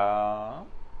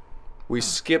 We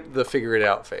skipped the figure it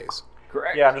out phase.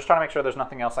 Correct. Yeah, I'm just trying to make sure there's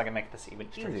nothing else I can make this even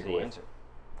Straight to easier the with. answer.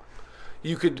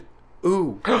 You could,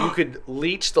 you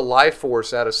leech the life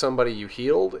force out of somebody you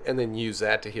healed, and then use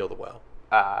that to heal the well.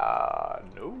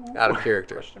 No. Out of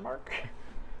character. Question mark.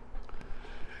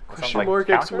 Question mark,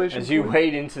 exclamation As you point.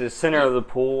 wade into the center of the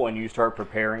pool and you start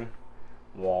preparing,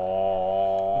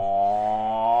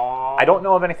 I don't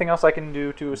know of anything else I can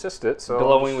do to assist it. So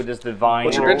glowing with this divine.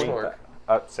 What's your energy.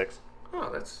 benchmark? 6. Oh,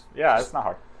 that's Yeah, it's not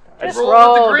hard. Just roll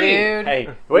roll, with the green. dude. Hey,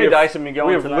 the way have- dice have been going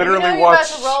we have tonight. literally You know you're about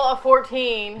watched. to roll a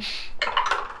 14.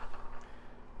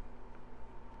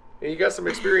 Yeah, you got some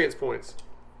experience points.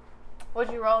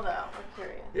 What'd you roll though? I'm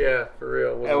curious. Yeah, for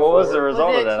real. Hey, what was the four? result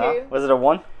Was of it that? Huh? two? Was it a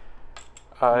 1?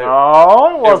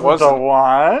 No, it wasn't, wasn't. a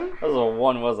 1. That was a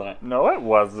 1, wasn't it? No, it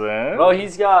wasn't. Well,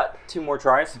 he's got 2 more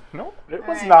tries. No, it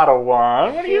was right. not a 1. What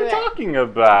are Do you it. talking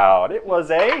about? It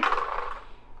was a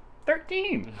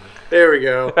 13. There we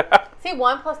go. See,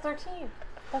 1 plus 13.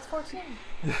 That's 14.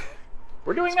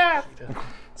 We're doing that.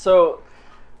 So,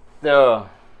 the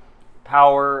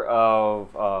power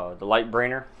of the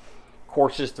Lightbringer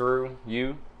courses through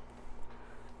you,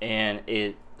 and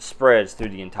it spreads through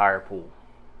the entire pool.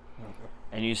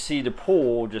 And you see the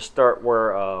pool just start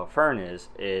where Fern is.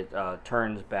 It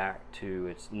turns back to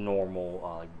its normal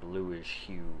like bluish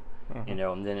hue, you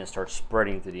know, and then it starts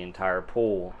spreading through the entire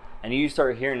pool. And you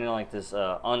start hearing like this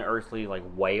unearthly like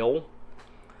wail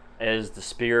as the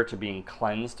spirits are being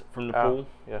cleansed from the pool.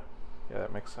 Yeah,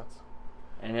 that makes sense.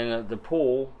 And then the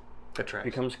pool Attracts.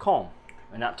 becomes calm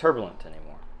and not turbulent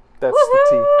anymore. That's the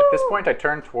T. At this point, I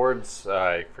turn towards,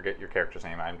 I forget your character's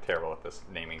name. I'm terrible at this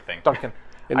naming thing. Duncan.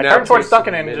 And I now turn towards tastes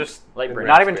Duncan mint and just, Lightbringer.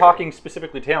 not even raspberry. talking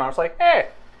specifically to him. I was like, hey,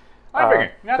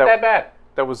 Lightbringer, not that bad.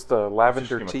 That was the Just lavender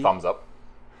give him a tea. thumbs up.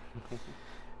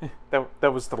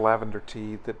 That was the lavender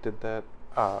tea that did that.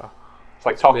 It's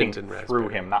like talking mint and through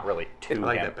raspberry. him, not really to I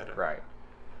like him. that better. Right.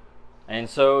 And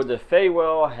so the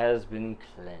Feywell has been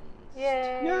cleansed.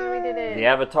 Yay, we did it. The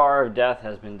Avatar of Death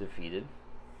has been defeated.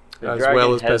 The As dragon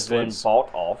well as has been pestilence. bought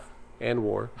off. And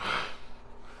war.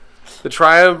 The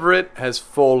triumvirate has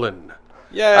fallen.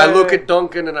 Yeah. I look at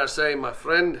Duncan and I say, my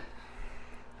friend,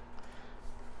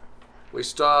 we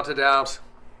started out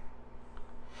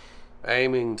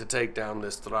aiming to take down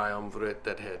this triumvirate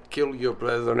that had killed your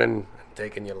brethren and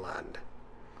taken your land.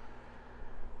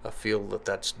 I feel that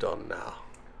that's done now,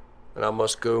 and I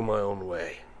must go my own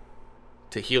way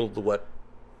to heal what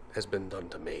has been done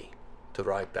to me, to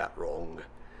right that wrong.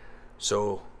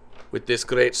 So, with this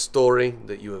great story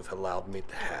that you have allowed me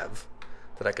to have,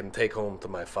 that I can take home to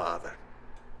my father,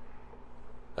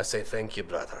 I say thank you,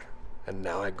 brother, and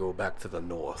now I go back to the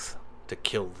north to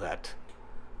kill that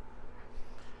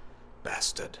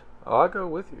bastard, I'll go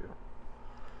with you.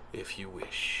 if you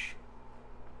wish.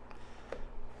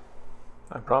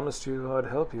 I promised you I'd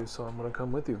help you, so I'm going to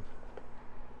come with you.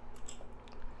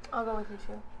 I'll go with you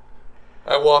too.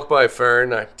 I walk by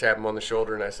Fern, I tap him on the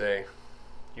shoulder, and I say,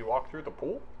 You walk through the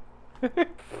pool?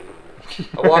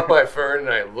 I walk by Fern and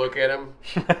I look at him.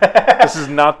 This is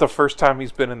not the first time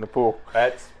he's been in the pool.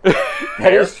 That's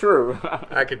That is true.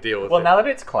 I could deal with well. it. Now that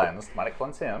it's cleansed, might it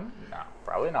cleanse him? No,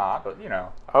 probably not. But you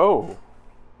know, Oh,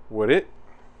 would it?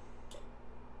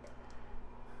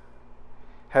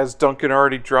 Has Duncan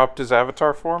already dropped his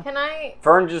avatar form? Can I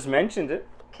Fern just mentioned it.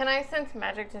 sense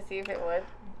magic to see if it would?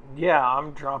 Yeah,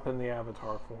 I'm dropping the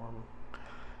avatar form.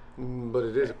 But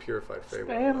it is a purified favor.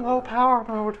 stay in low power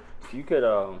mode. You could,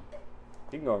 you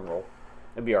can go and roll.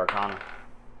 It'd be Arcana.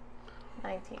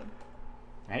 19.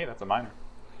 Hey, that's a minor.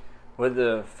 With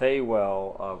the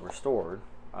Feywell restored,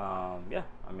 yeah,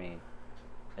 I mean,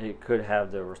 it could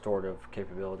have the restorative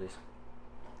capabilities.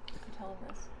 You can tell him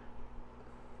this.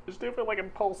 Just do feel like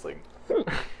I'm pulsing.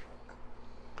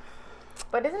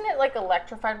 But isn't it like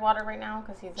electrified water right now?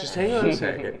 Because he's Just in hang on a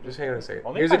second. Just hang on a second.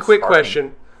 Only Here's if a I'm quick sparking.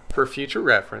 question for future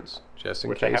reference, just in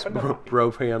Which I case happen to not be.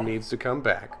 Broham needs to come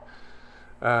back.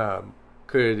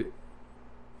 Could,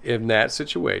 in that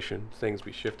situation, things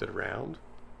be shifted around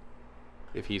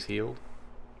if he's healed?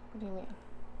 What do you mean?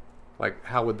 Like,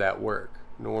 how would that work?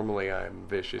 Normally, I'm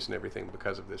vicious and everything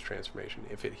because of this transformation.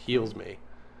 If it heals me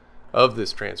of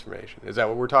this transformation, is that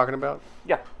what we're talking about?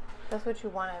 Yeah. That's what you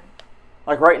wanted.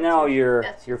 Like right now, your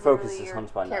That's focus literally is your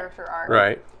Hunts by Night. character arc.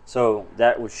 Right. So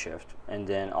that would shift, and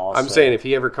then also I'm saying if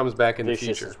he ever comes back in the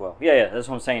vicious future. as well. Yeah, that's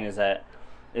what I'm saying is that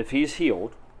if he's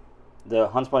healed, the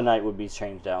Hunts by Night would be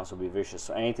changed down, so it'd be vicious.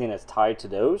 So anything that's tied to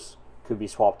those could be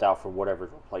swapped out for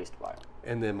whatever's replaced by it.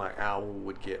 And then my owl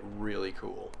would get really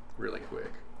cool, really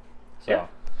quick. So, yeah.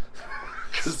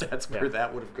 Because that's where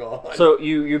that would have gone. So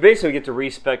you basically get to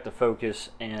respec the focus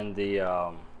and the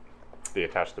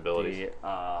attached abilities.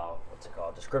 what's it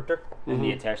called, descriptor, and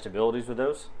the attached abilities with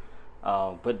those.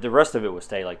 But the rest of it would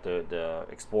stay, like the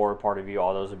explorer part of you,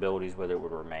 all those abilities, whether it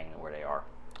would remain where they are.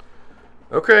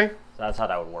 Okay. So that's how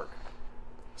that would work.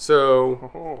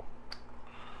 So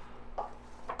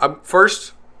I'm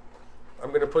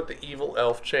going to put the evil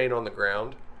elf chain on the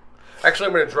ground. Actually,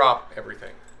 I'm going to drop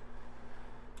everything.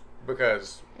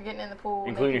 Because, You're getting in the pool.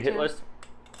 Including your naked hit too? list?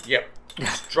 yep,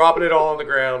 dropping it all on the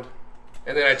ground.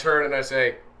 And then I turn and I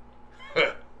say,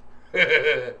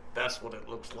 that's what it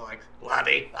looks like,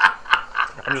 laddie.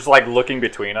 I'm just like looking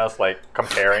between us, like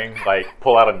comparing, like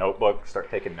pull out a notebook,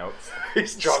 start taking notes.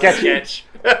 He's drawing a sketch.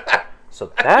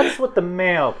 So that's what the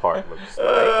male part looks like.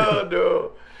 Oh,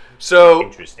 no. So,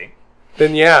 Interesting.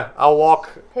 then yeah, I'll walk.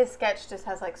 His sketch just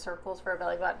has like circles for a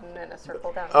belly button and a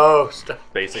circle down. Oh, stop.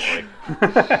 Basically.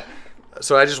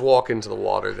 So I just walk into the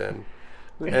water then,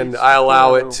 and I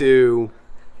allow it to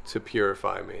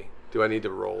purify me. Do I need to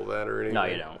roll that or anything? No,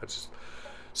 you don't.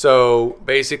 So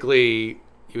basically,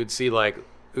 you would see like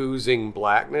oozing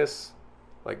blackness,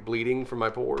 like bleeding from my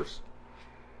pores,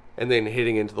 and then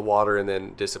hitting into the water and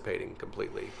then dissipating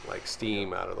completely, like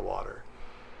steam out of the water.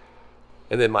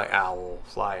 And then my owl will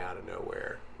fly out of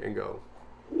nowhere and go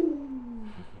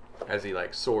as he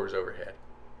like soars overhead.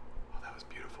 Oh, that was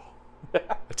beautiful.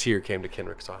 A tear came to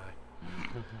Kenrick's eye.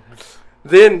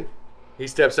 Then he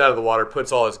steps out of the water,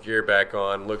 puts all his gear back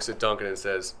on, looks at Duncan and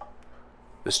says,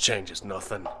 "This changes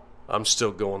nothing. I'm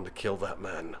still going to kill that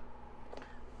man.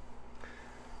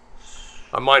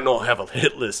 I might not have a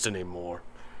hit list anymore.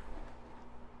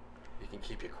 You can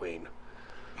keep your queen.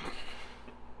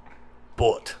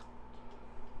 But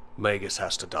Magus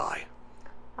has to die."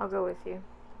 I'll go with you.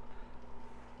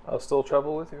 I'll still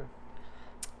travel with you.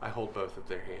 I hold both of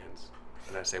their hands,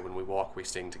 and I say, "When we walk, we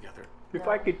sing together." If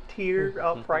I could tear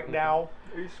up right now,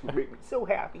 it would make me so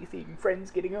happy seeing friends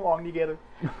getting along together.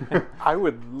 I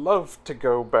would love to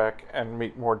go back and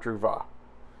meet more Druva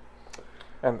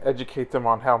and educate them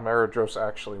on how Maradros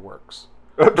actually works.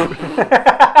 Can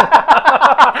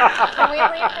we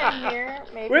leave him here?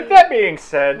 Maybe. With that being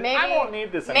said, Maybe, I won't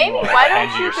need this maybe anymore. why Hand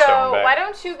don't you you your stone go? back. Why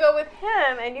don't you go with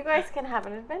him and you guys can have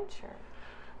an adventure?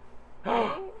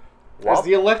 Right? As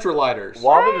the electrolyters.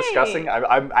 While they're Right. discussing,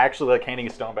 I'm actually like handing a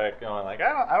stone back, going like,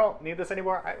 I don't need this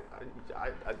anymore.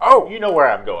 Oh. You know where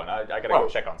I'm going. I gotta go Well,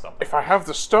 check on something. If I have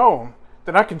the stone,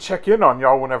 then I can check in on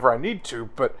y'all whenever I need to,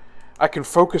 but I can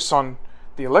focus on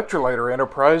the electrolyter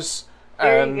enterprise.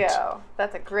 There And you go.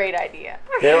 That's a great idea.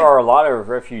 There are a lot of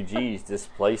refugees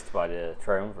displaced by the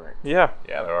triumvirate. Yeah.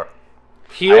 Yeah, there are.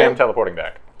 Heal. I am teleporting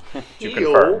back to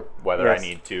Heal. confirm whether Yes. I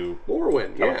need to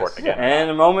Morrowind, teleport yes. again. And in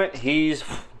a moment, he's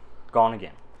gone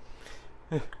again.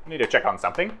 Need to check on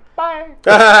something. Bye.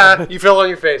 You fell on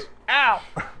your face. Ow.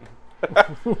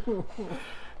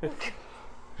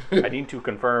 I need to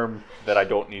confirm that I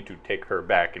don't need to take her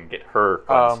back and get her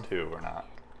funds too, or not.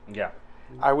 Yeah.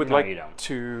 I would No, you like don't.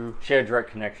 to... She had a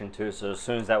direct connection to it, so as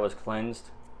soon as that was cleansed,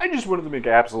 I just wanted to make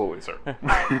absolutely certain.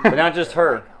 but not just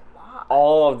her,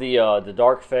 all of the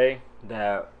Dark Fae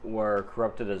that were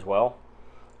corrupted as well,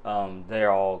 they're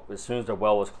all, as soon as the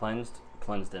well was cleansed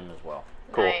them as well.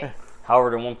 Cool. Nice.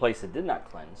 However, the one place that did not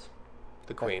cleanse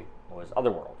The queen. was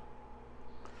Otherworld,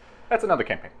 That's another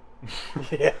campaign.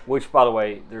 which, by the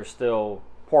way, there's still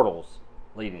portals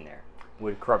leading there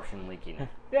with corruption leaking in.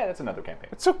 Yeah, that's another campaign.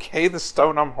 It's okay, the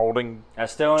stone I'm holding...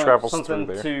 That's still Travels something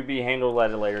through there. to be handled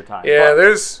at a later time. Yeah, But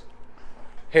there's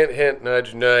hint, hint,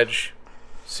 nudge, nudge.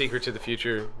 Secret to the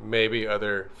future. Maybe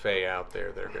other Fae out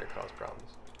there that are going to cause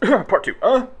problems. Part 2.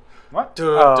 What?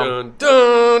 Dun, dun,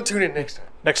 dun. Tune in next time.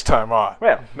 Next time on.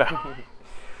 Well,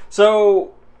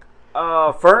 So,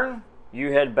 Fern,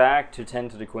 you head back to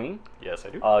tend to the queen. yes, I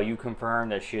do. You confirm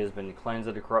that she has been cleansed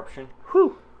of the corruption.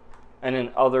 Whew. And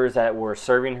then others that were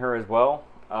serving her as well,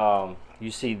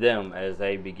 you see them as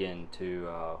they begin to,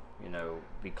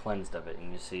 be cleansed of it.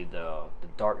 And you see the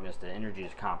darkness, the energy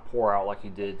just kind of pour out like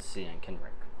you did see in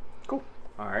Kenrick. Cool.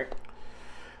 All right.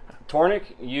 Tornik,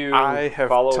 you I have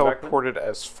follow Beckman? teleported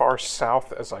as far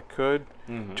south as I could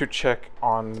to check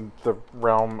on the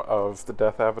realm of the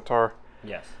Death Avatar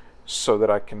Yes. so that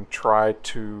I can try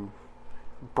to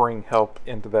bring help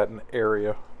into that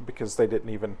area because they didn't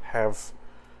even have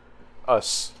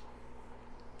us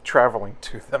traveling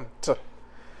to them to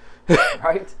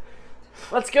Right?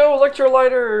 Let's go,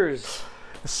 electrolyters!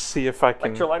 see if I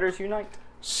can Electrolyters unite.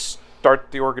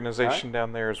 start the organization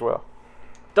down there as well.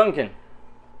 Duncan.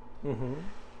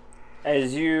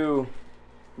 As you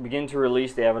begin to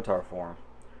release the avatar form,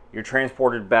 you're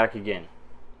transported back again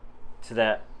to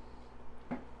that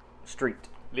street,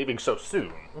 Leaving so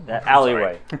soon. that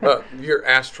alleyway. Your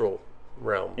astral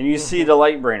realm. And you see the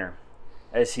Lightbringer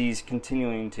as he's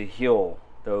continuing to heal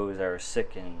those that are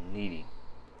sick and needy.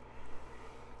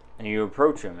 And you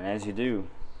approach him, and as you do,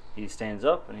 he stands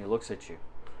up and he looks at you.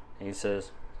 And he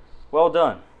says, "Well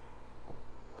done.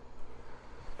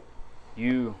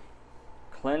 You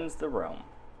cleanse the realm."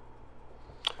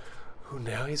 Oh,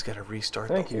 now he's got to restart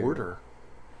Thank the you. order.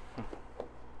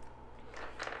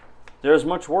 There's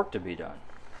much work to be done.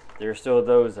 There are still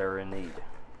those that are in need.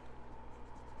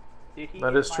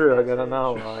 That is true. I got an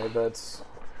ally that's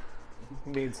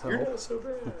needs help. so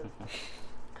bad.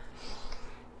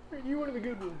 You're one of the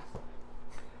good ones.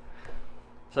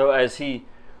 So as he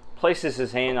places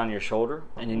his hand on your shoulder,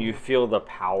 and then you feel the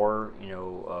power,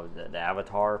 of the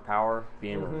avatar power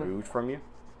being removed from you.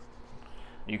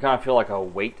 You kind of feel like a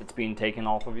weight that's being taken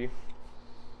off of you.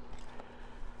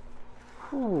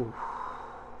 Whew.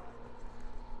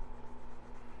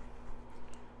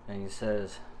 And he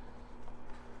says,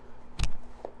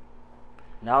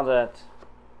 now that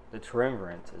the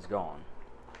triumvirate is gone,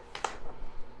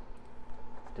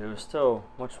 there is still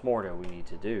much more that we need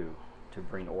to do to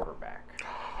bring order back.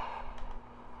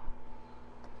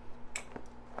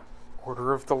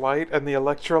 Order of the Light and the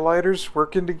Electrolyters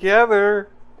working together.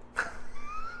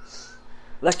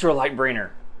 Electrolyte brainer.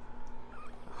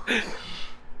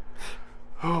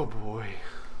 Oh boy.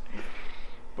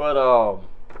 But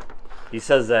he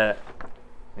says that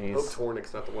I hope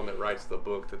Tornik's not the one that writes the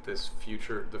book that the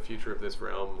future of this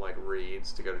realm, like,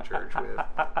 reads to go to church with.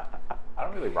 I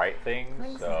don't really write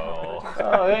things, so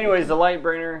anyways, the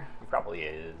Lightbringer he probably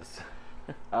is.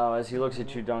 as he looks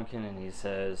at you, Duncan, and he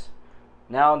says,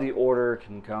 now the order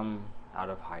can come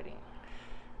out of hiding.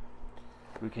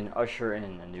 We can usher in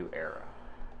a new era.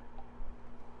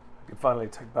 I can finally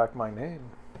take back my name.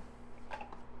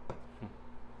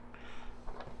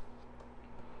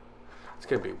 It's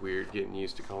gonna be weird getting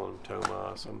used to calling him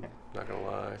Tomas. I'm not gonna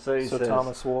lie. So he says,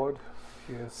 Thomas Ward.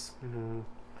 Yes. Mm-hmm.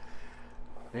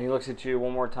 and he looks at you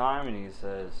one more time, and he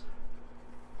says,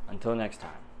 until next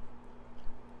time.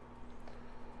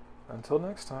 Until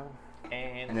next time.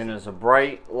 And then there's a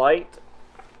bright light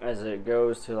as it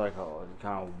goes to like a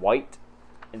kind of white,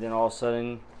 and then all of a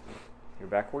sudden you're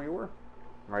back where you were,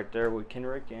 right there with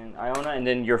Kenrick and Iona, and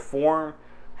then your form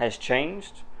has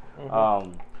changed.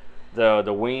 Mm-hmm.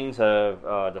 The wings have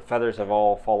the feathers have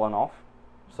all fallen off,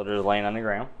 so they're just laying on the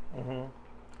ground. Mm-hmm.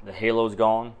 The halo's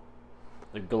gone.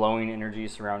 The glowing energy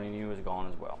surrounding you is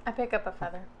gone as well. I pick up a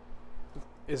feather.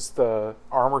 Is the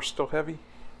armor still heavy?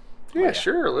 Yeah,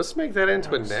 sure. Let's make that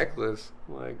into a necklace,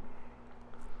 like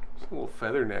a little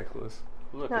feather necklace.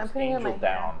 Look, No, I'm it's putting it in Angel my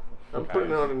Down. I'm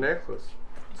putting it on a necklace.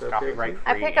 Is that okay? Copyright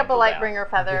I free pick up a Angel Down. Lightbringer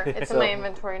feather. It's in my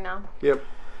inventory now. Yep.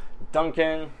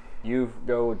 Duncan, you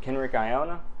go with Kenrick,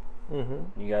 Iona.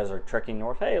 Mm-hmm. You guys are trekking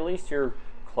north. Hey, at least you're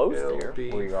close there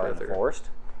LB where you are in the feather. forest.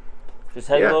 Just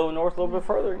head Yeah. a little north, a little bit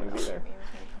further, and you'll be there.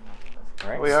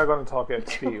 Right? We are going to talk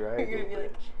XP, right? You're gonna be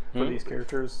like, For these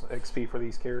characters? XP for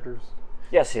these characters?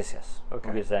 Yes. Okay. We'll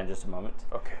get to that in just a moment.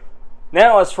 Okay.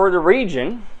 Now, as for the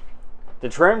region, the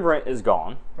triumvirate is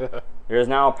gone. There is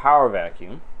now a power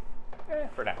vacuum.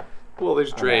 For now. Well,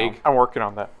 there's Drake. I'm working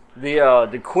on that.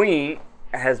 The queen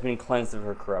has been cleansed of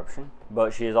her corruption,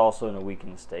 but she is also in a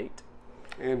weakened state.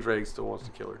 And Drake still wants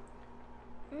to kill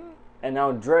her. And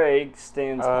now Drake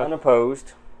stands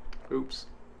unopposed. Oops.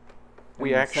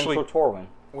 We in actually Central Torwin.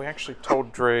 we actually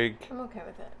told Drake I'm okay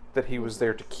with it. that he was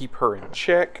there to keep her in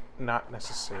check, not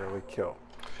necessarily kill.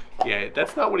 Yeah,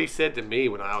 that's not what he said to me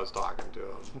when I was talking to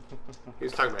him. He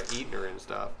was talking about eating her and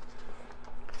stuff.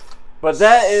 But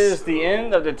that is the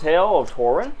end of the tale of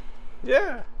Torwin.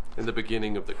 Yeah. In the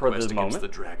beginning of the For quest the against moment. the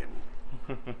dragon.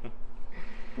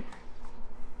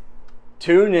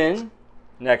 Tune in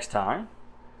next time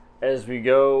as we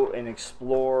go and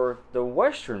explore the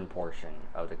western portion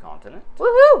of the continent.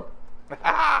 Woohoo!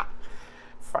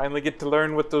 Finally get to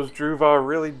learn what those Druva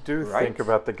really do Right. think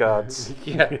about the gods.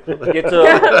 Yeah. You get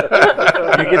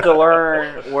to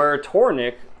learn where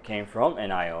Tornik came from,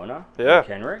 and Iona, Yeah. and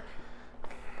Kenrick,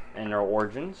 and their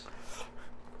origins.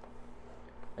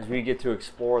 As we get to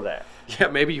explore that. Yeah,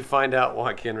 maybe you find out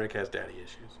why Kenrick has daddy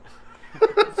issues.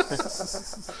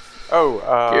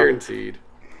 Guaranteed.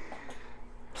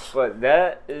 But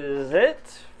that is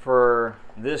it for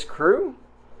this crew.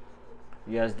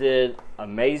 You guys did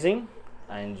amazing.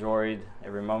 I enjoyed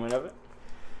every moment of it.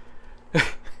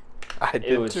 I It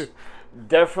did was too.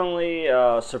 definitely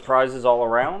surprises all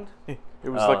around. It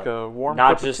was like a warm Not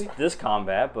cup of just tea. this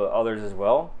combat, but others as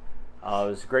well. It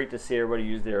was great to see everybody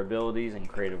use their abilities in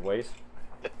creative ways.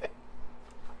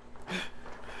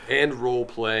 And role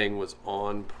playing was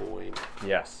on point.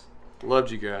 Yes.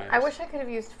 Loved you guys. I wish I could have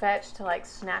used fetch to like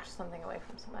snatch something away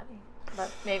from somebody,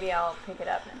 but maybe I'll pick it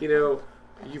up. You know,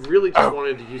 you really just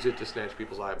wanted to use it to snatch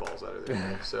people's eyeballs out of their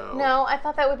head. So No, I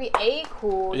thought that would be a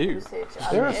cool Ew. usage of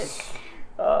There's- it.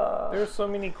 There's so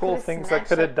many cool Could've things I smashed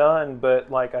could have it. done,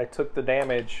 but like I took the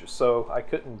damage, so I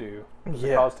couldn't do. It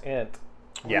Yeah. caused int.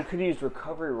 You could use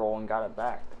recovery roll and got it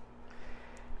back.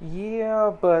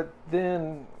 Yeah, but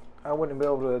then I wouldn't be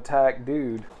able to attack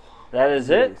dude. That is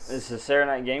it. Nice. This is Saturday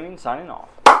Night Gaming signing off.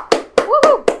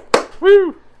 Woohoo!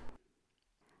 Woo!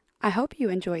 I hope you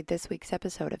enjoyed this week's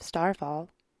episode of Starfall.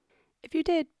 If you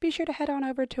did, be sure to head on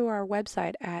over to our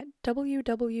website at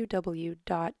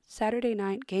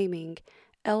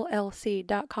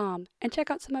www.saturdaynightgamingllc.com and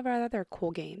check out some of our other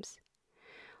cool games.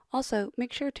 Also,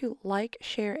 make sure to like,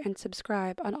 share, and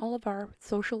subscribe on all of our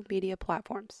social media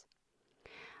platforms.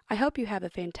 I hope you have a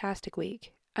fantastic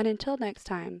week, and until next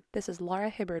time, this is Laura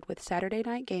Hibbard with Saturday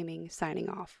Night Gaming signing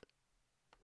off.